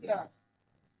 Lord, hear us.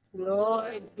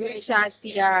 Lord, gracious,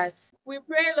 hear us. We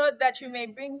pray, Lord, that you may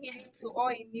bring healing to all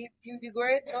in need,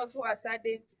 invigorate those who are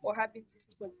saddened or having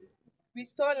difficulty,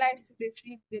 restore life to the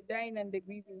sick, the dying, and the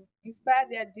grieving, inspire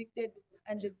the addicted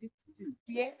and the destitute,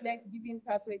 create life-giving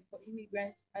pathways for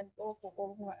immigrants and all for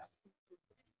all who are afflicted.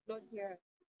 Lord, hear us.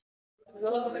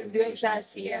 Lord,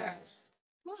 gracious, hear us.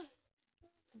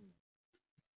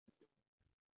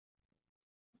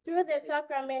 Through the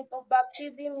sacrament of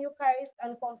baptism, Eucharist,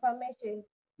 and confirmation,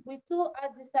 we too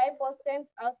as disciples sent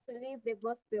out to live the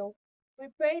gospel. We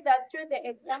pray that through the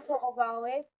example of our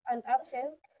words and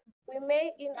actions, we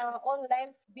may in our own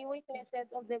lives be witnesses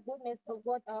of the goodness of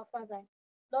God our Father.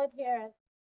 Lord, hear us.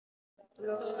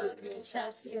 Lord,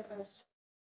 gracious, hear us.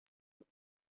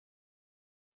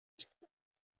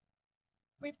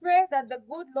 We pray that the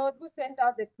good Lord who sent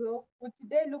out the 12 would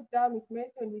today look down with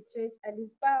mercy on his church and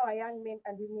inspire our young men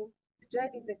and women to join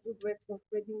in the good works of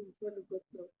spreading the holy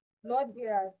gospel. Lord,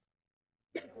 hear us.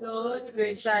 Lord,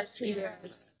 gracious, hear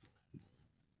us.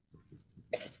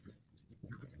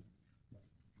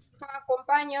 For our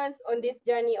companions on this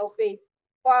journey of faith,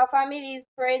 for our families,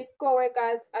 friends,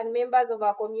 co-workers, and members of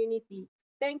our community,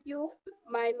 thank you,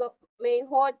 my Lord. May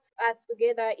hold us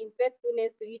together in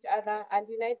faithfulness to each other and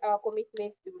unite our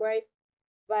commitments to Christ,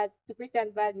 but to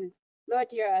Christian values. Lord,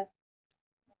 hear us.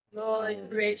 Lord,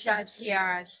 gracious,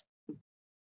 hear us.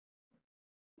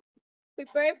 We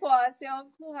pray for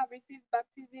ourselves who have received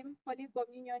baptism, Holy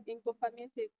Communion, and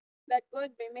confirmation, that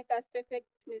God may make us perfect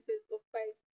witnesses of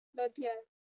Christ. Lord, hear us.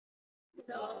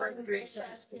 Lord,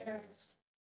 gracious, hear us.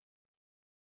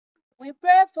 We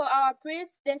pray for our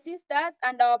priests, the sisters,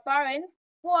 and our parents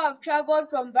who have traveled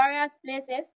from various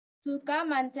places to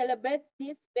come and celebrate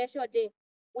this special day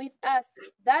with us,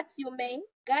 that you may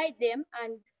guide them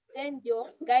and send your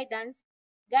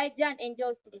guardian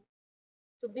angels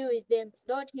to be with them.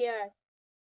 Lord, hear us.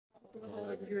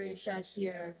 Lord, gracious,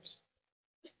 hear us.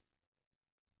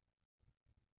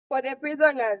 For the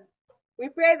prisoners, we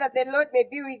pray that the Lord may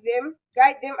be with them,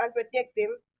 guide them, and protect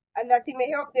them, and that He may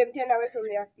help them turn away from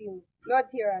their sins. Lord,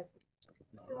 hear us.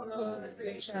 Lord,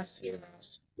 gracious, hear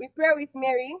us. We pray with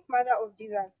Mary, Mother of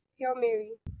Jesus. Hail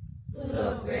Mary. Full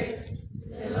of grace,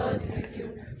 the Lord is with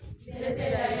you.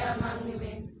 Blessed are you among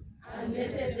women, and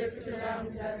blessed is the fruit of your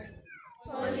womb, Jesus.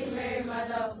 Holy Mary,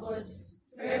 Mother of God,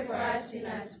 pray for us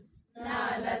sinners, now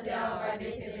and at the hour of our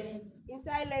death. Amen. In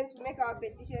silence, we make our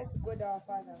petitions to God our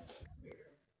Father.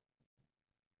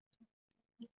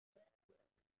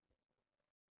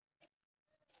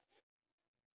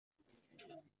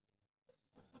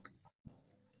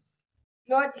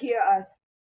 Lord, hear us.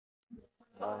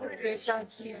 Lord,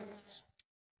 gracious, hear us.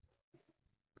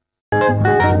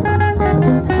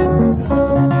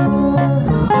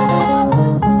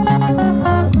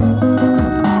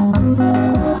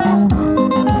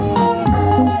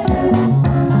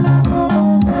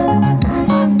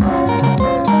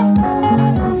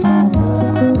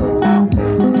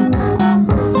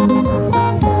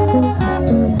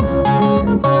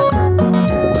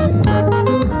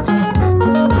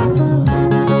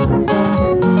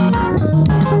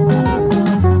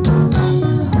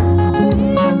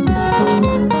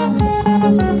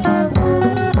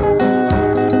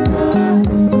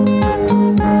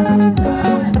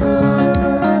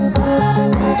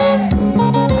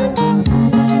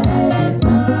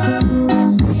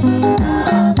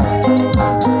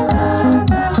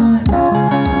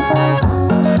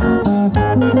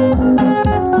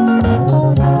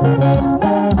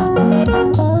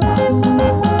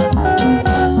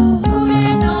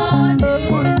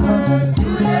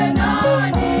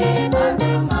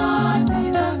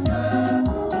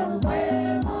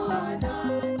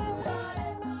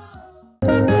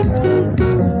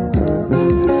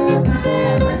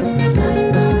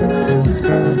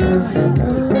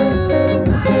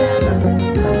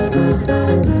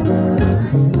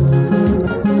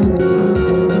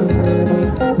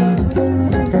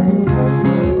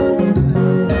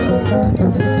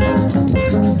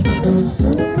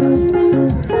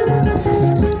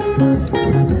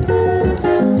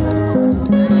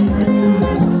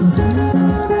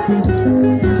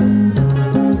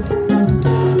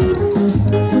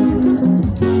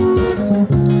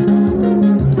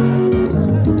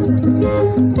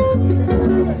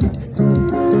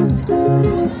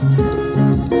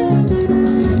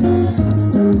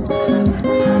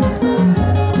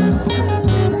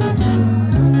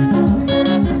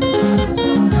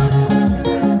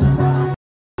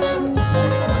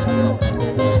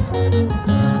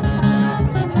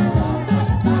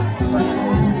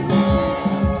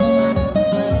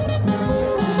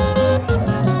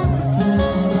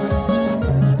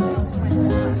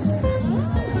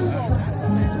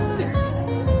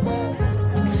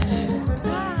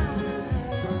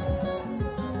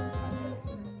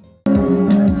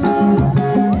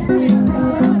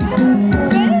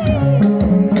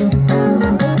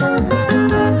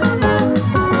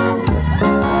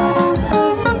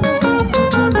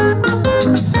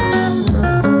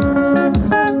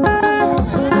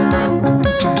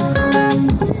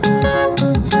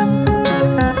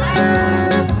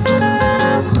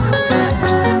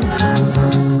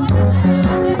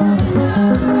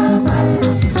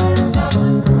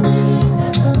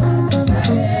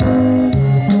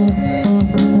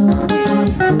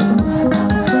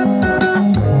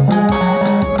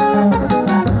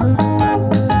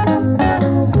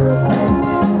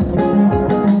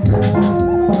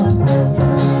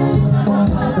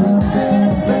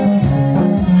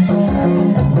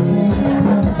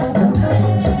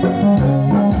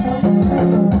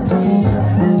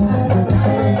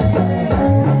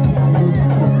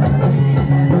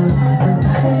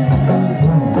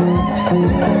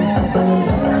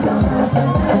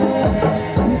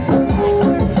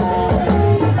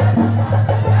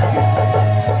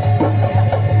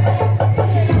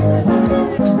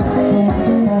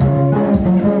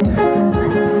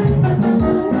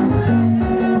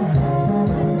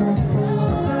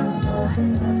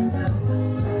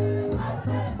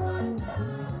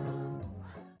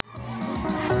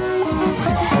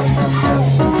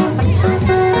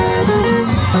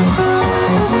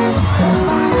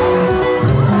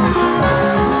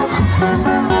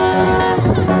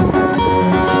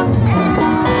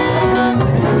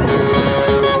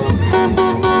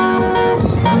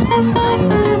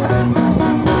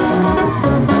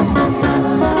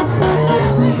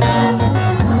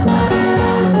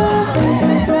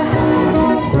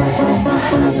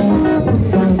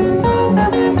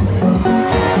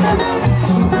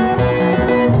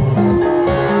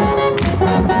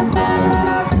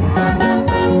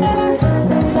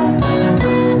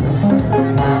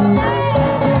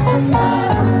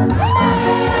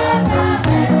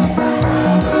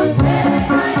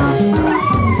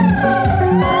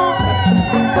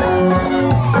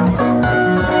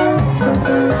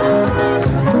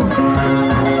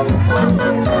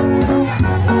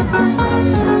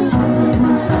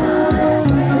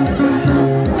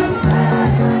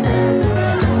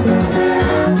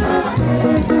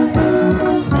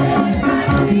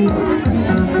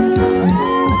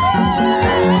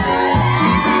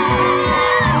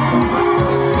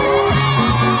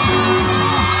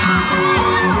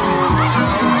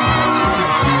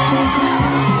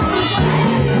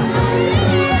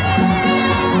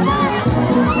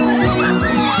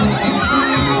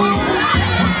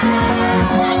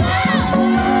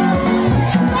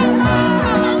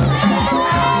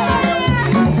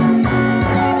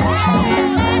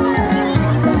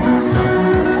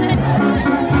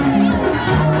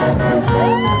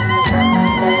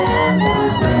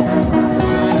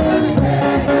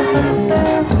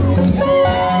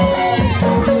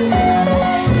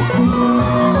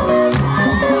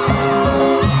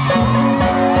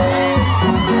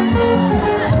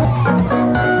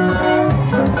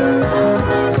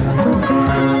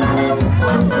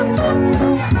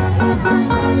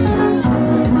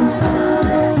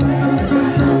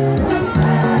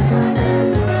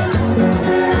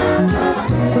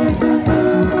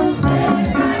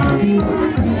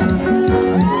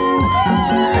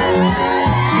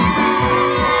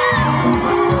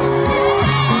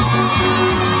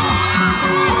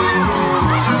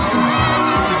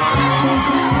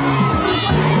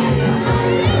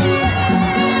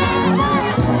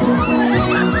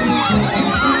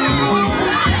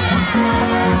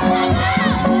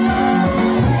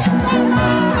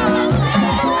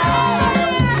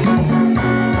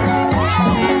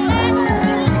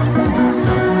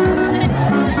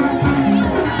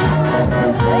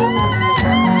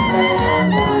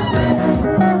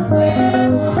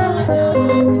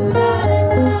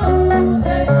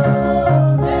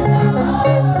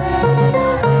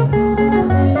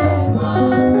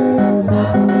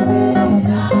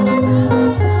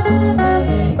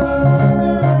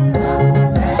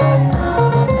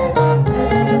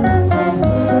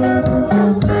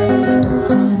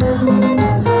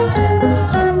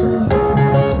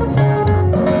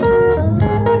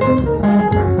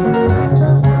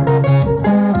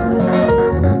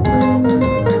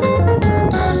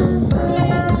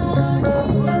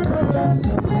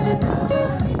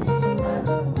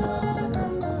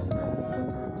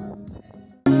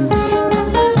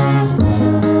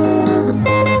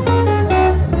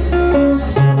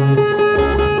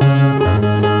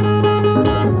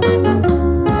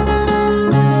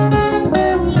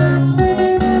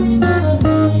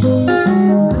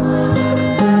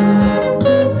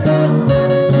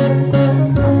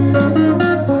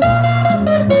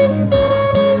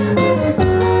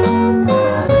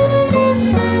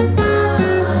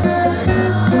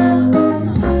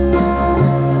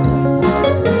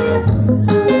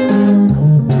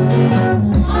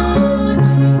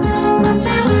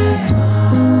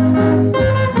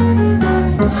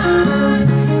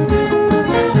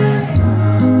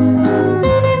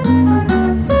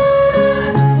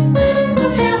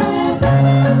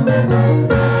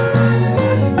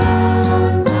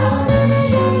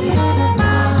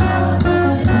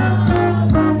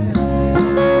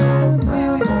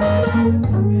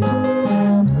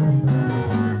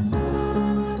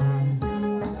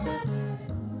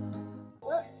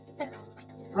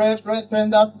 pray,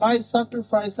 brethren, that my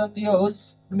sacrifice and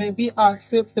yours may be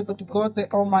acceptable to God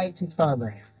the Almighty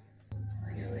Father.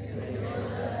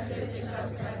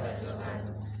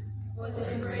 For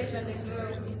the praise and the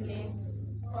glory of his name,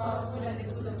 for our good and the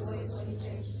good of all his holy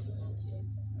church.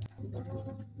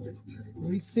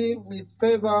 Receive with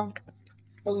favor,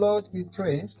 O Lord, we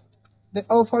pray, the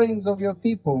offerings of your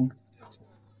people,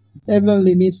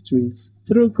 heavenly mysteries,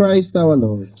 through Christ our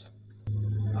Lord.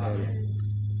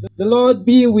 The Lord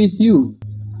be with you.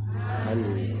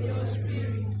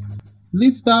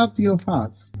 Lift up your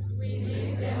hearts.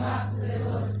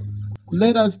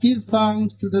 Let us give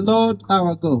thanks to the Lord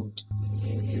our God.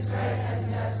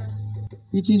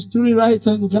 It is truly right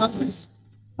and just,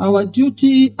 our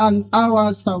duty and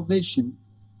our salvation,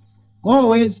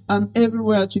 always and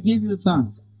everywhere to give you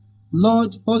thanks,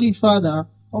 Lord, Holy Father,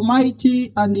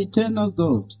 Almighty and eternal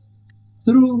God,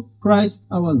 through Christ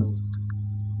our Lord.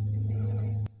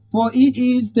 For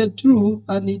he is the true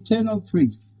and eternal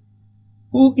priest,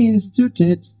 who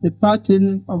instituted the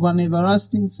pattern of an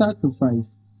everlasting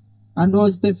sacrifice, and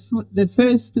was the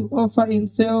first to offer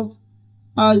himself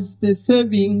as the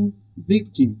saving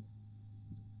victim,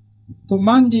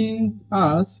 commanding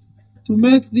us to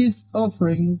make this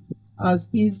offering as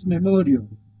his memorial.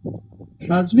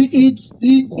 As we eat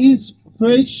his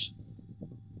flesh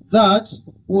that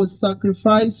was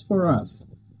sacrificed for us,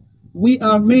 we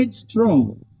are made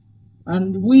strong,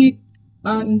 and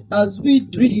as we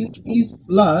drink his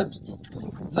blood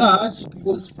that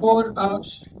was poured out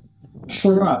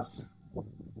for us,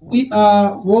 we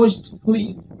are washed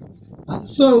clean. And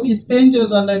so with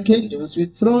angels and archangels,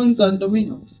 with thrones and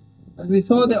dominions, and with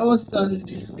all the hosts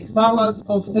and powers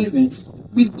of heaven,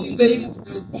 we sing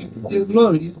the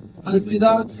glory, and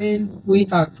without end we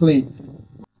acclaim.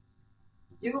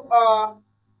 You are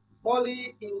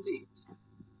holy indeed,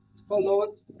 O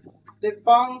Lord, the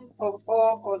fount of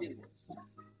all holiness,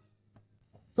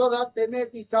 so that they may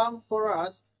become for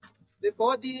us the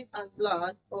body and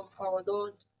blood of our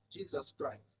Lord Jesus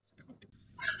Christ.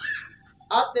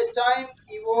 At the time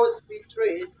he was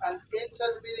betrayed and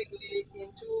entered willingly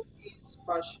into his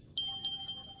passion,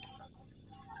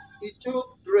 he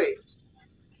took bread,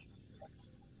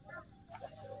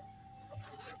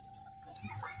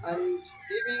 and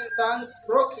giving thanks,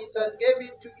 broke it and gave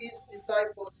it to his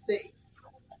disciples, saying,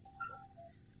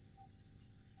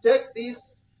 "Take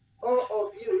this, all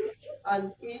of you,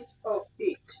 and eat of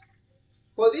it.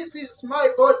 For this is my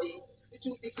body, which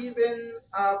will be given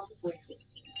up for you."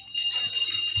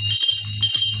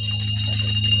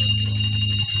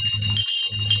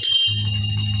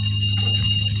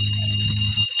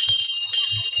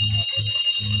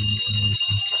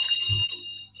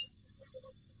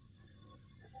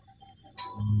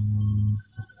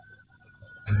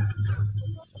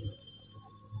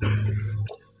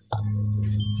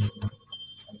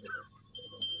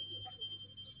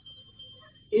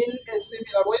 In a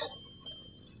similar way,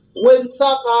 when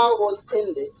supper was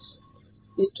ended,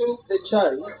 he took the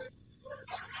chalice,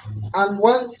 and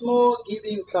once more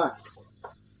giving thanks,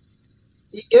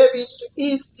 he gave it to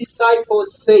his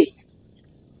disciples, saying,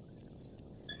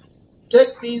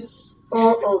 "Take this,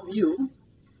 all of you,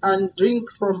 and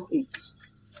drink from it.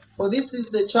 For this is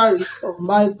the chalice of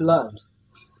my blood,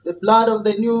 the blood of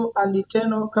the new and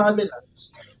eternal covenant,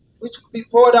 which will be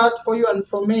poured out for you and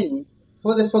for many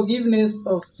for the forgiveness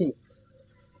of sins.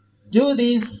 Do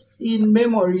this in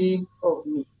memory of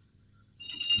me."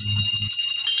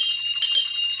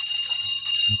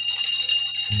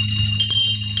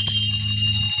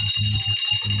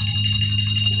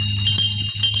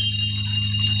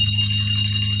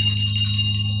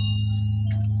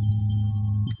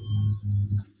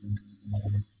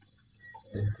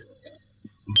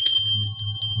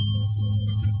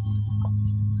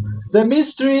 The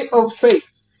mystery of faith.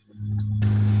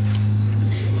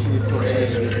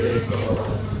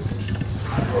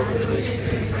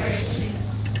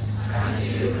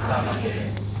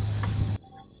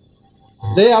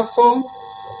 Therefore,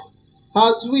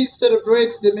 as we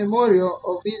celebrate the memorial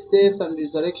of his death and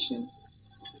resurrection,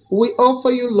 we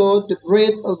offer you, Lord, the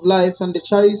bread of life and the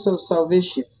chalice of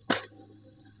salvation,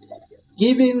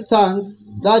 giving thanks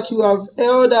that you have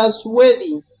held us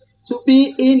worthy to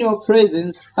be in your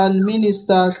presence and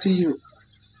minister to you.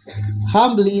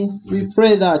 Humbly, we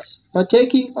pray that,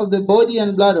 partaking of the body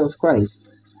and blood of Christ,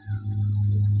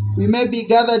 we may be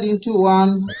gathered into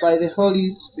one by the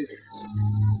Holy Spirit.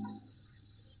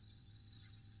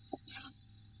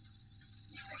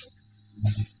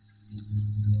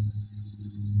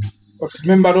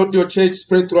 Remember, Lord, your church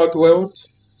spread throughout the world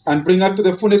and bring her to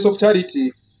the fullness of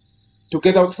charity,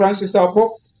 together with Francis our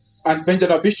Pope and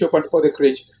Benjamin our Bishop and all the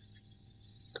clergy.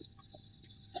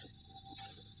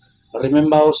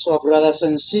 Remember also our brothers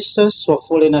and sisters who have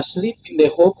fallen asleep in the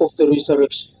hope of the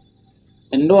resurrection,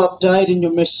 and who have died in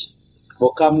your mercy.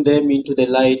 Welcome them into the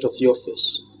light of your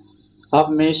face. Have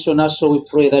mercy on us, so we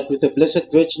pray, that with the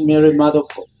Blessed Virgin Mary, Mother of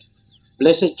God,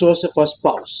 Blessed Joseph, our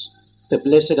spouse, the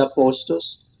blessed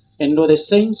apostles, and all the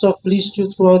saints who have pleased you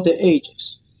throughout the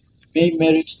ages, may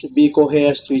merit to be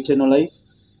co-heirs to eternal life,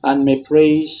 and may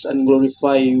praise and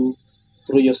glorify you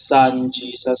through your Son,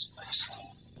 Jesus Christ.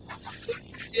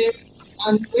 Him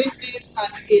and with him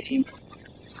and in him,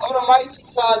 Almighty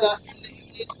Father, in the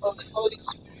unity of the Holy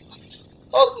Spirit,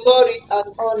 all glory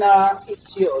and honor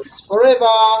is yours forever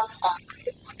and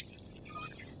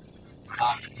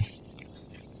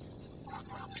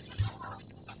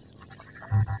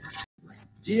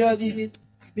dearly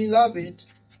beloved.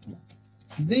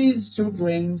 These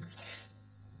children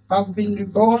have been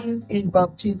reborn in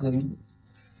baptism.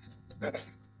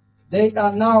 They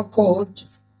are now called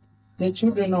the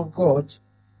children of God,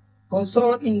 for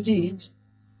so indeed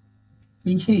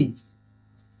He is.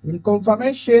 In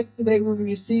confirmation, they will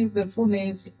receive the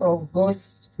fullness of God's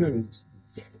Spirit.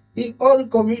 In all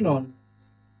communion,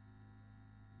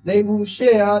 they will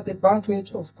share the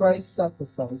banquet of Christ's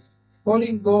sacrifice,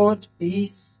 calling God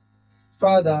His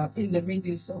Father in the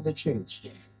midst of the church.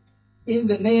 In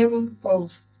the name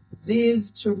of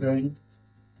these children,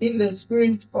 in the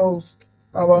spirit of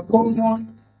our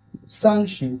common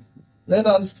sonship, let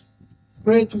us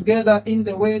pray together in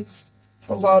the words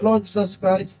of our Lord Jesus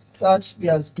Christ that He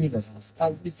has given us.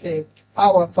 As we say,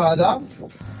 Our Father,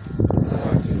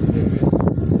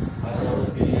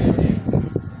 Hallowed be your name.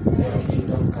 Your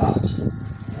kingdom come.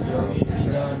 Your will be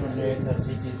done on earth as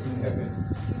it is in heaven.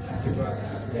 Give us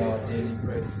this day our daily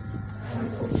bread,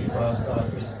 and forgive us our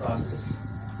trespasses,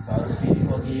 as we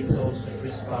forgive those who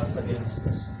trespass against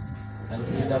us. And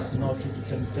lead us not into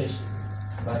temptation,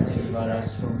 but deliver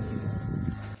us from evil.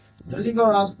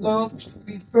 deliver us, Lord,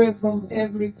 we pray from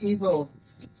every evil.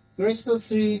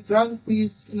 Graciously grant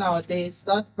peace in our days,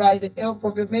 that by the help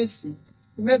of your mercy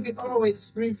we may be always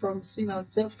free from sin and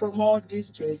safe from all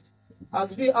distress,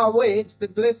 as we await the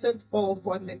blessed hope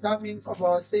and the coming of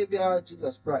our Savior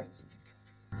Jesus Christ.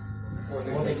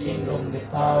 For the kingdom, the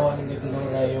power, and the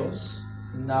glory are yours,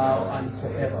 now and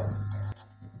forever.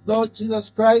 Lord Jesus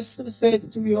Christ, who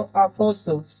said to your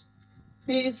apostles,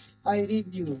 Peace I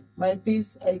leave you, my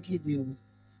peace I give you.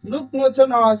 Look not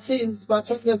on our sins, but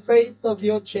on the faith of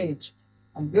your church,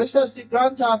 and graciously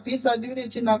grant our peace and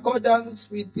unity in accordance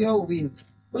with your will,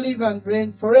 who live and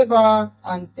reign forever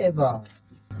and ever.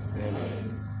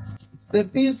 Amen. The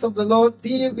peace of the Lord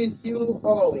be with you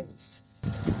always.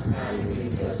 And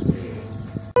with your spirit.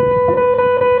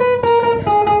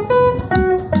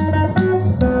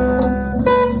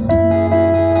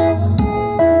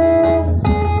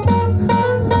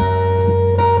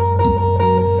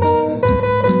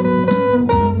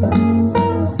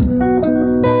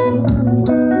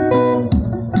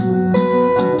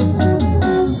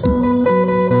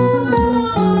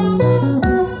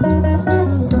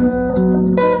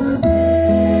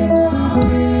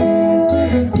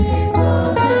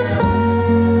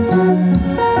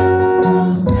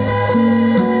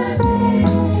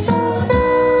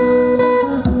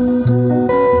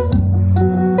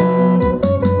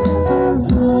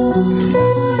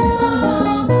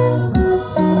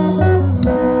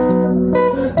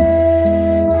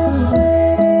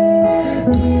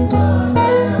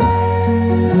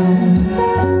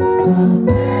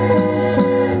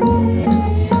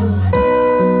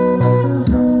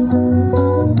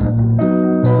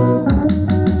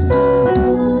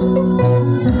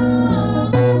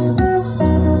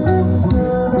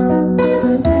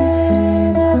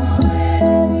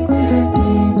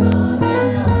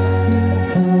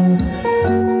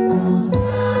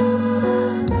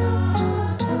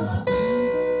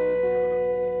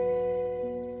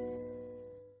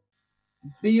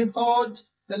 Behold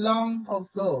the Lamb of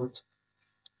God.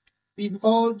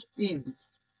 Behold him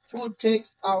who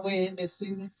takes away the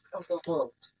sins of the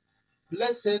world.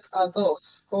 Blessed are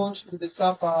those called to the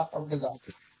supper of the Lamb.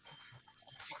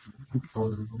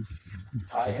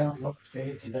 I am not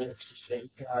faithful to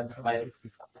shake and my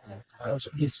house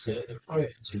is the prayer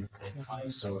to my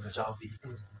soul shall be.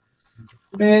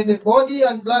 May the body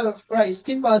and blood of Christ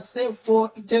keep us safe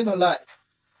for eternal life.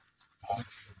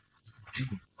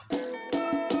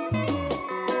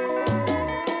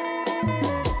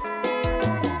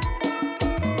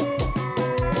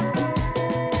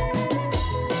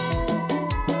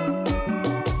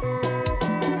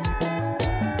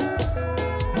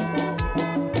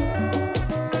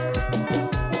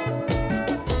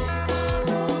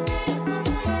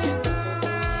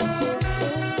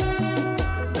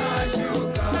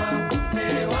 Nashuka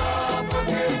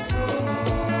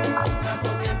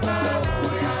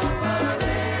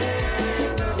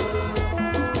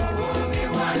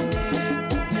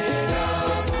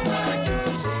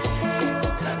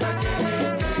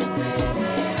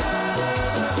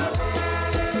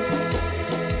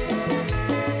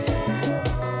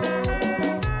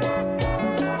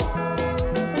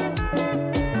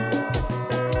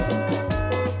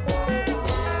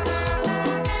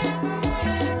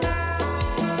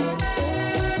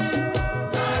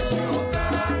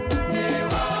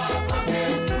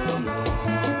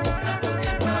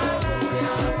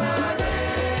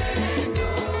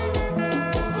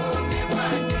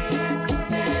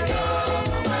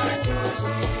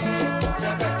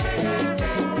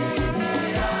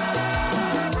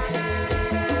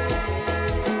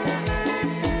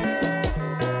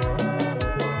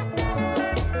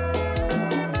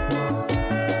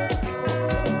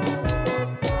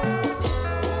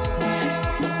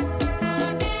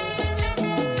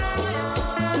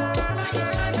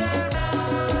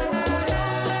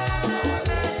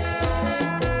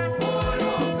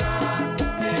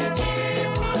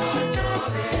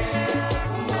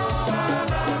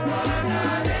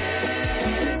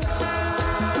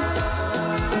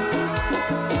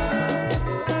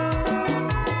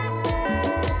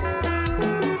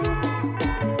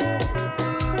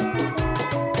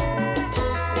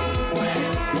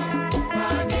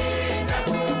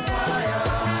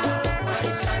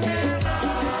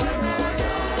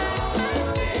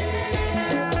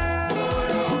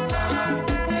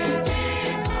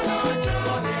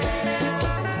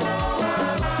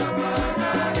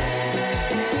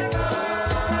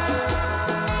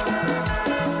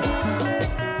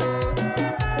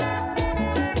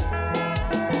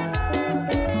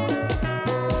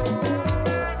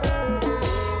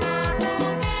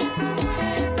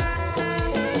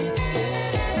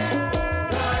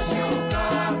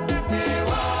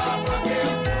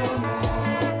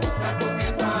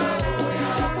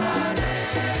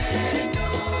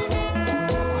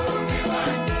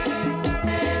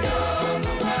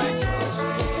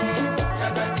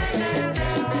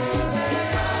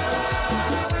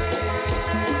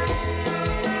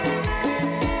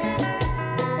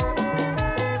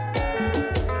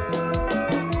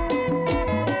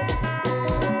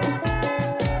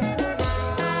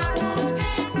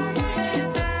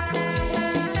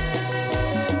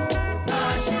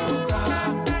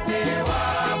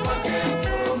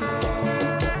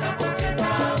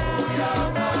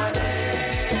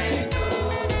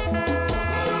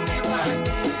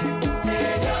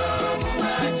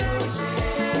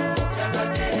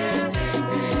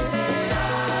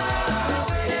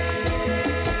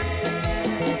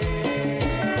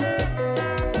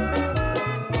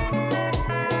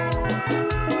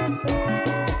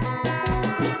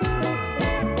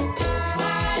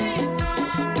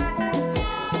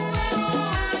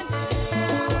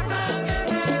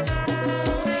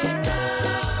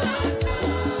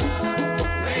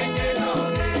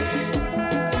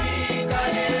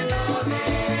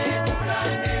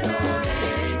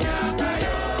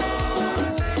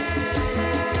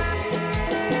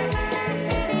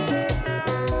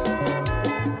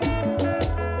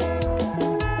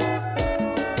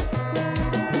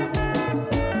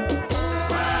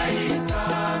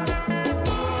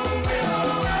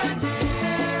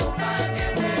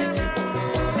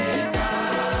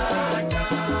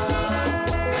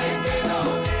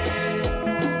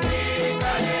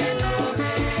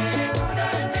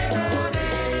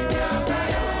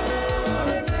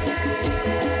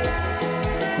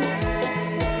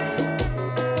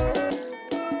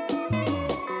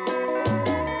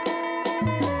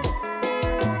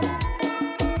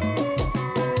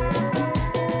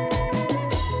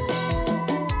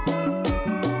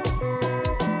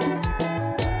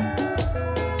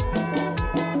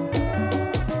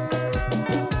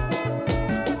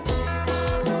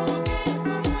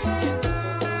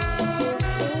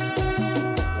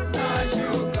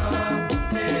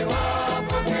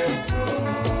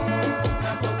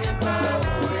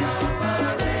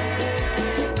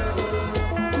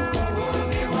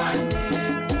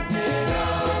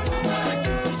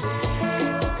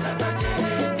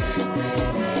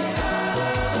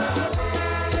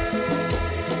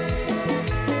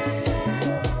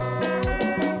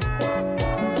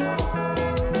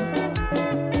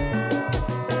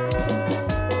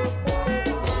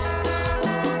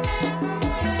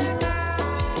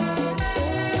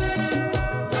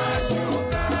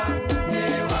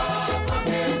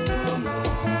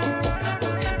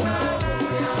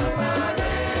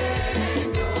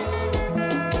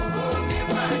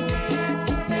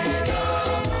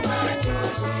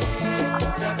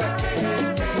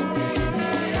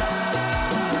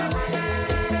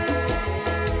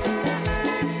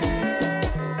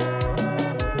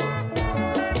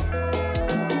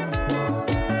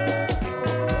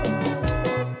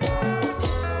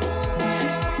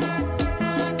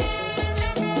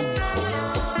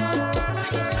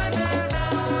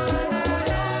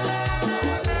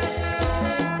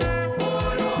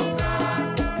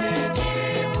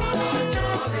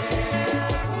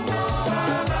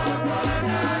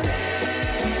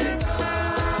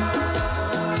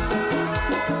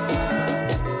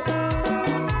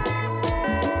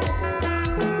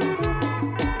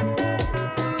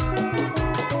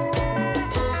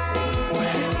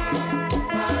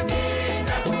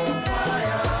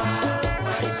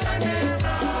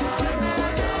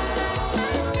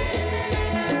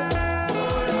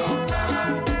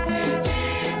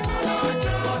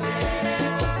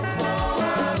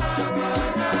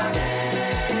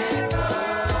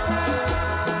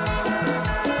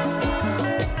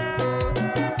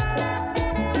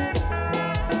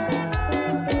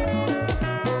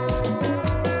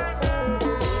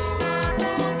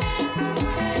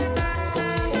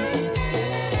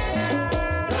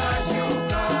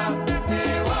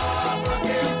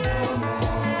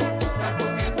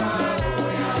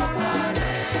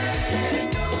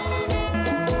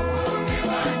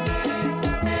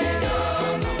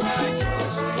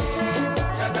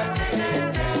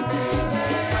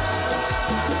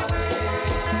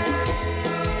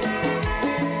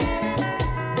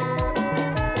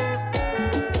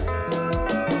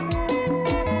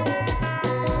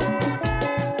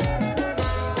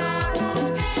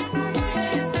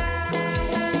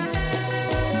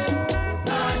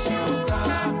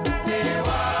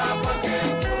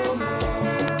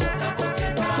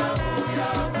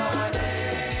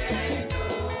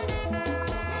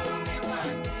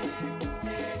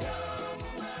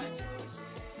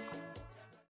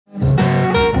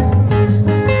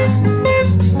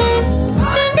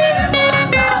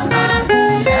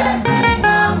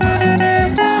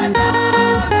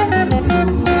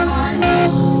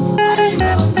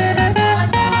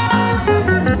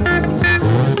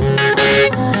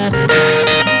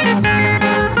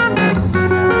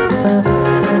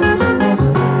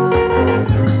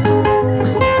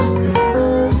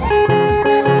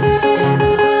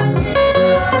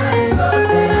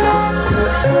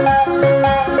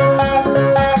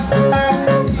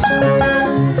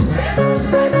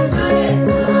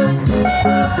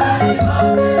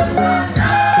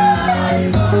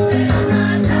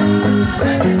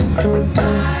On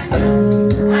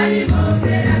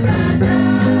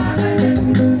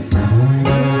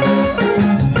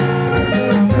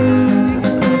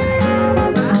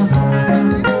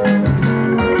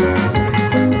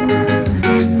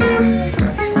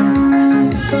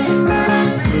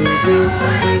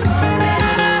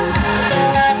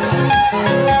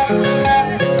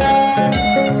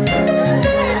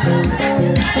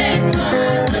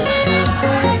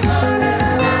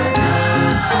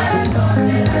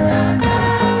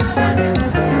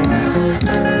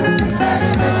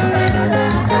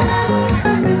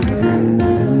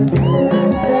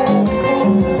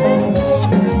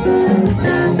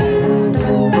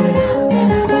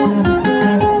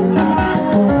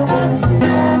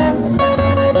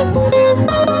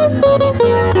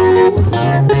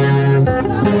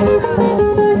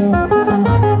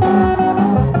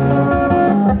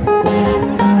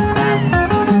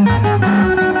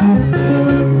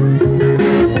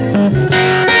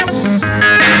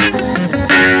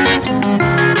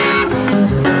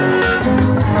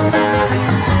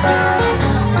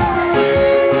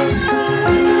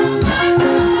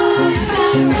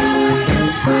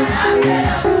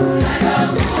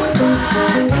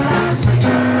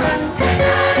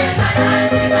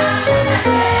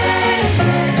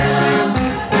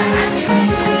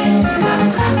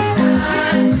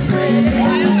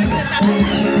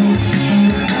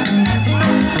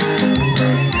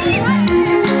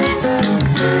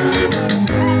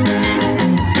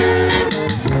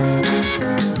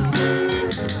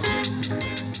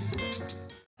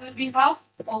behalf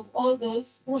of all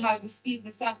those who have received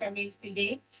the sacraments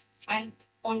today, and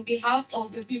on behalf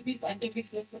of the pupils at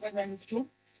Tobit Secondary School,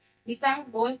 we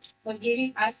thank God for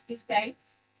giving us this time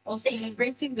of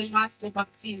celebrating the Mass of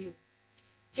Baptism,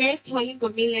 First Holy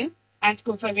Communion, and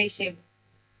Confirmation.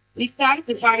 We thank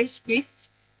the parish priest,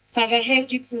 Father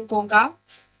Hendrik Nkonga,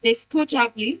 the school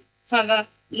chaplain, Father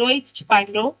Lloyd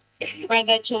Chipando,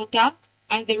 Brother Chota,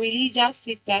 and the religious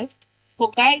sisters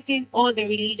for guiding all the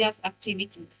religious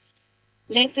activities,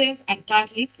 lessons, and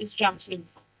Catholic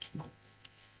instructions.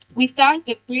 We thank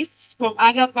the priests from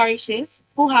other parishes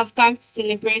who have come to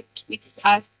celebrate with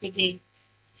us today.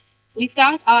 We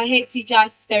thank our head teacher,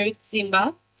 Sister Ruth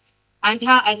Simba, and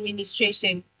her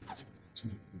administration.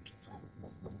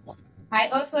 I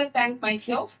also thank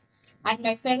myself and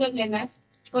my fellow learners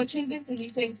for choosing to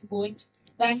listen to God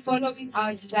than following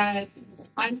our desires,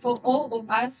 and for all of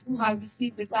us who have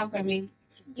received the sacrament.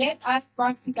 Let us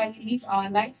practically live our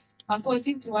lives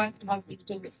according to what we have been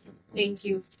told. Thank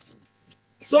you.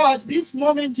 So at this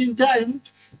moment in time,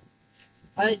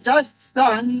 I just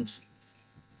stand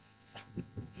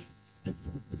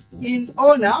in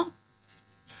honor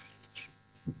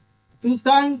to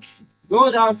thank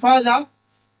God our Father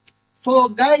for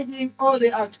guiding all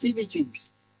the activities,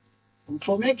 and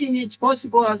for making it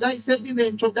possible, as I said in the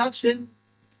introduction,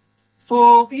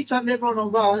 for each and every one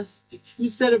of us to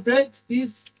celebrate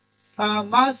this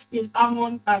Mass in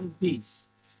harmony and peace.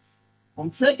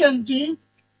 And secondly,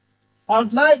 I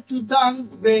would like to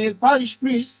thank the parish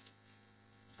priest,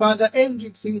 Father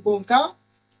Hendrik Nkonga,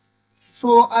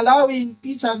 for allowing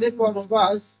each and every one of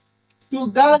us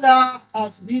to gather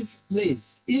at this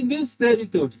place, in this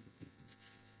territory.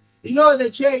 You know, the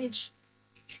church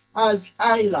has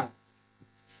island.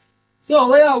 So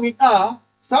where we are,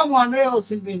 someone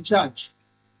else is in charge.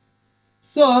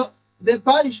 So the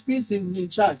parish priest is in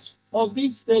charge of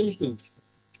this territory.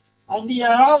 And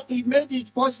he made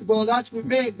it possible that we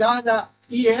may gather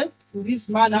here in this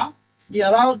manner. He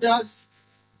allowed us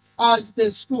as the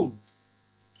school.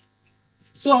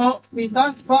 So we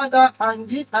thank Father,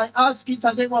 and I ask each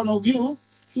and every one of you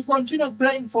to continue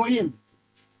praying for him,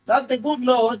 that the good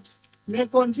Lord may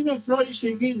continue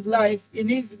flourishing his life in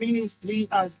his ministry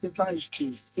as the parish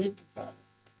priest.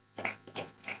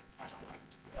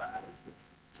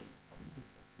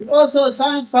 We also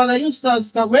thank Father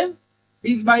Eustace Kawen.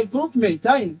 He's my group mate.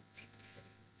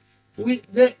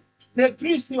 The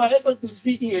priest you are able to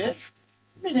see here.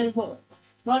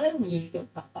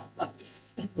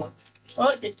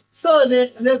 Okay, so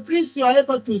the priest you are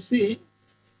able to see,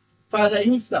 Father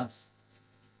Eustace,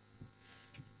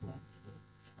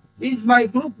 is my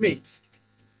group mate.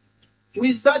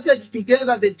 We started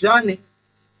together the journey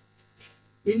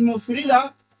in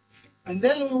Mufrila, and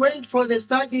then we went for the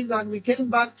studies and we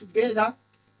came back together,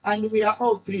 and we are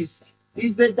all priests.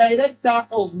 He's the director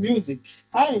of music.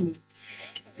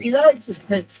 He likes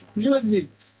music.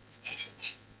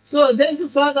 So thank you,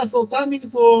 Father, for coming,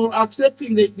 for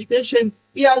accepting the invitation.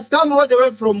 He has come all the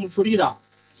way from Florida.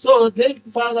 So thank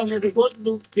you, Father. May the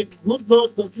good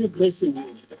Lord continue blessing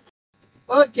you.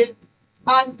 Okay.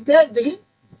 And thirdly,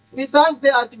 We thank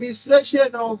the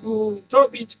administration of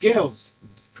Tobit Girls,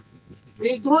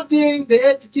 including the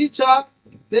head teacher,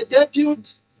 the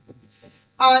deputy,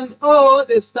 and all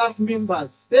the staff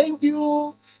members. Thank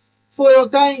you for your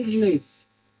kindness.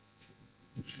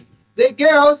 The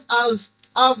girls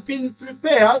have been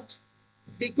prepared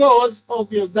because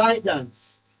of your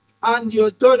guidance and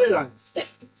your tolerance.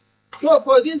 So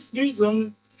for this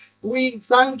reason, we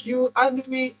thank you and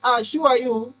we assure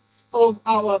you of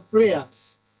our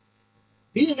prayers.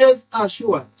 Be rest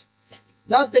assured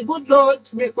that the good Lord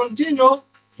may continue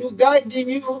to guiding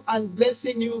you and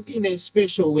blessing you in a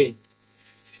special way.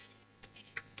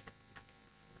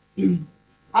 And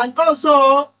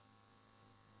also,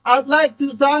 I'd like to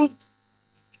thank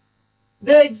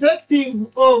the executive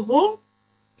of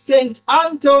St.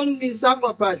 Anton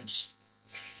Misamba Parish.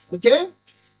 Okay?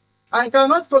 I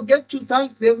cannot forget to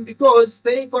thank them because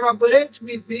they collaborate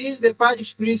with the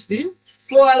parish priest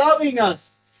for allowing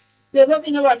us. They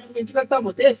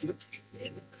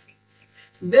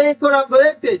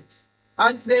collaborated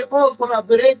and they all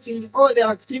collaborate in all the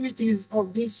activities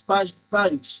of this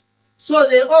parish. So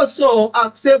they also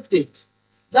accepted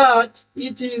that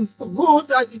it is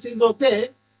good and it is okay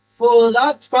for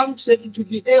that function to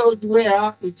be held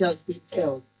where it has been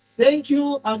held. Thank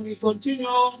you, and we continue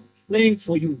praying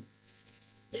for you.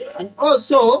 And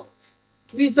also,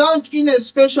 we thank in a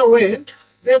special way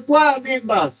the choir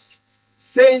members,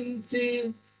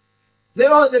 the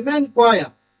main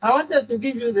choir. I wanted to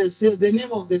give you the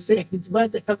name of the saints,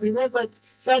 but I have remembered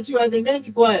that you are the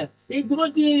main choir,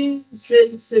 including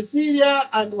Saint Cecilia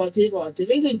and whatever,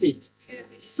 isn't it?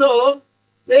 So,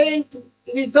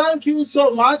 we thank you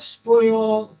so much for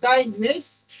your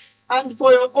kindness and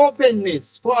for your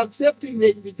openness, for accepting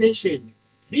the invitation.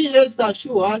 Be rest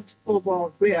assured of our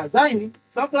prayers. Zaini,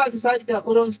 bakula bisali kila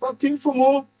koron spokti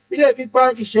mfumu, ile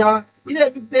viparisha, ile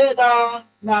vipeda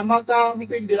na maka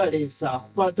mkwindira lesa.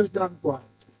 Kwa tutramkwa.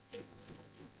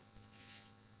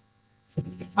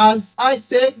 As I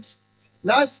said,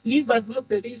 lastly but not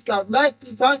the least, I would like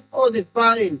to thank all the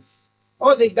parents,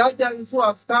 all the guardians who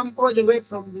have come all the way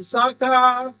from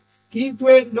Lusaka,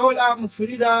 Kitwe, Ndola,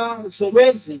 Mufurira,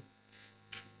 Solwezi.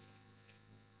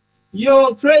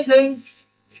 Your presence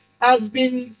has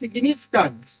been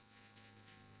significant.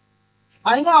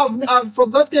 I know I've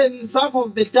forgotten some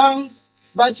of the towns,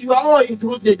 but you are all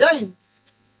included.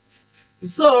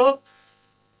 So,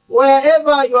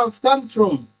 wherever you have come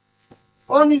from,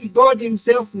 only God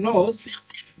Himself knows,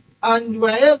 and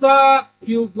wherever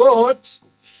you got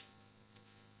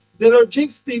the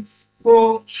logistics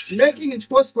for making it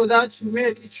possible that you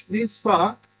may reach this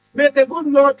far, may the good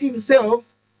Lord Himself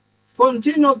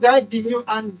continue guiding you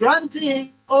and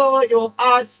granting all your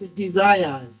heart's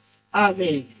desires.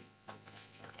 Amen.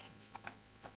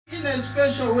 In a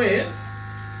special way,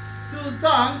 to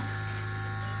thank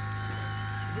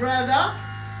Brother.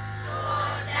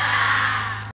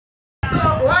 So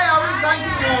why are we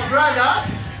thanking our brother?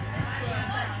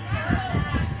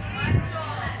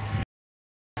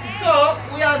 So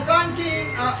we are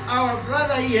thanking our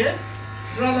brother here,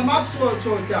 Brother Maxwell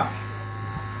Choda,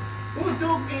 who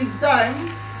took his time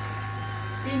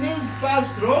in his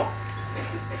pastoral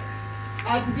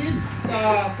at this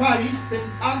parish, St.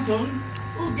 Anton,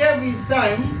 who gave his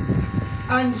time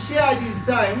and shared his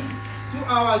time to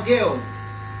our girls.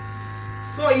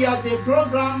 So he had a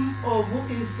program of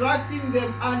instructing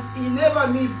them, and he never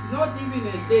missed, not even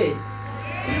a day,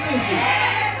 isn't it?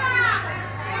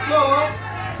 So,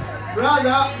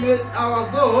 brother, may our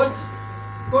God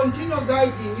continue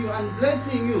guiding you and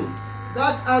blessing you,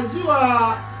 that as you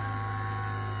are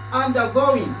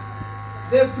undergoing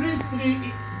the priestly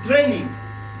training,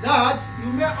 that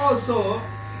you may also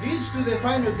reach to the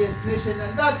final destination,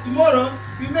 and that tomorrow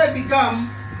you may become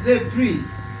the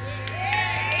priest.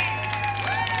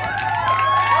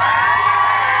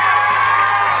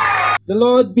 The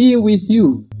Lord be with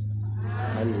you.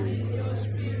 And with your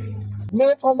spirit.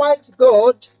 May Almighty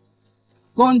God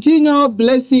continue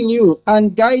blessing you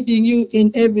and guiding you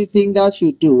in everything that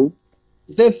you do.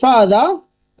 The Father,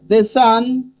 the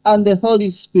Son, and the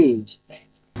Holy Spirit.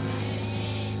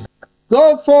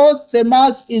 Go forth, the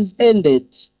Mass is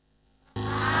ended.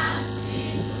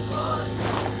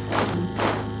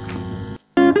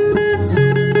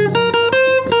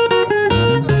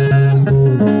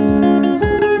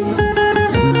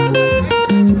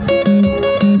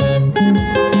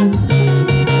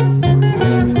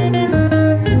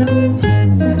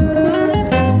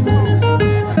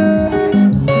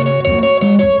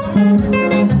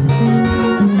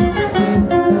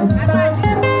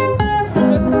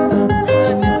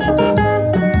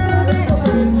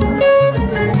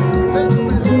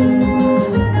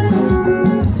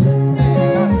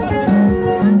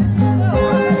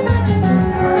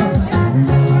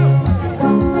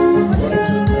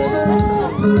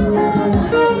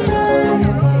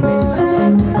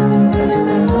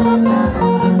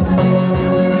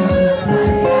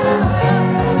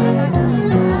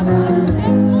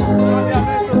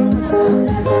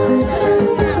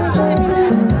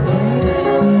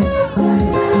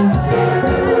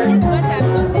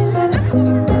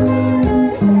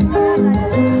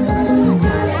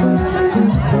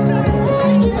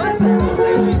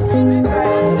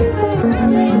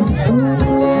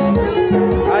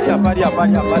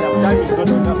 time is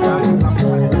not enough to emphasize.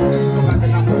 Look at the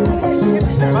number of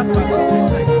baptisms. The first verse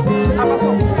of this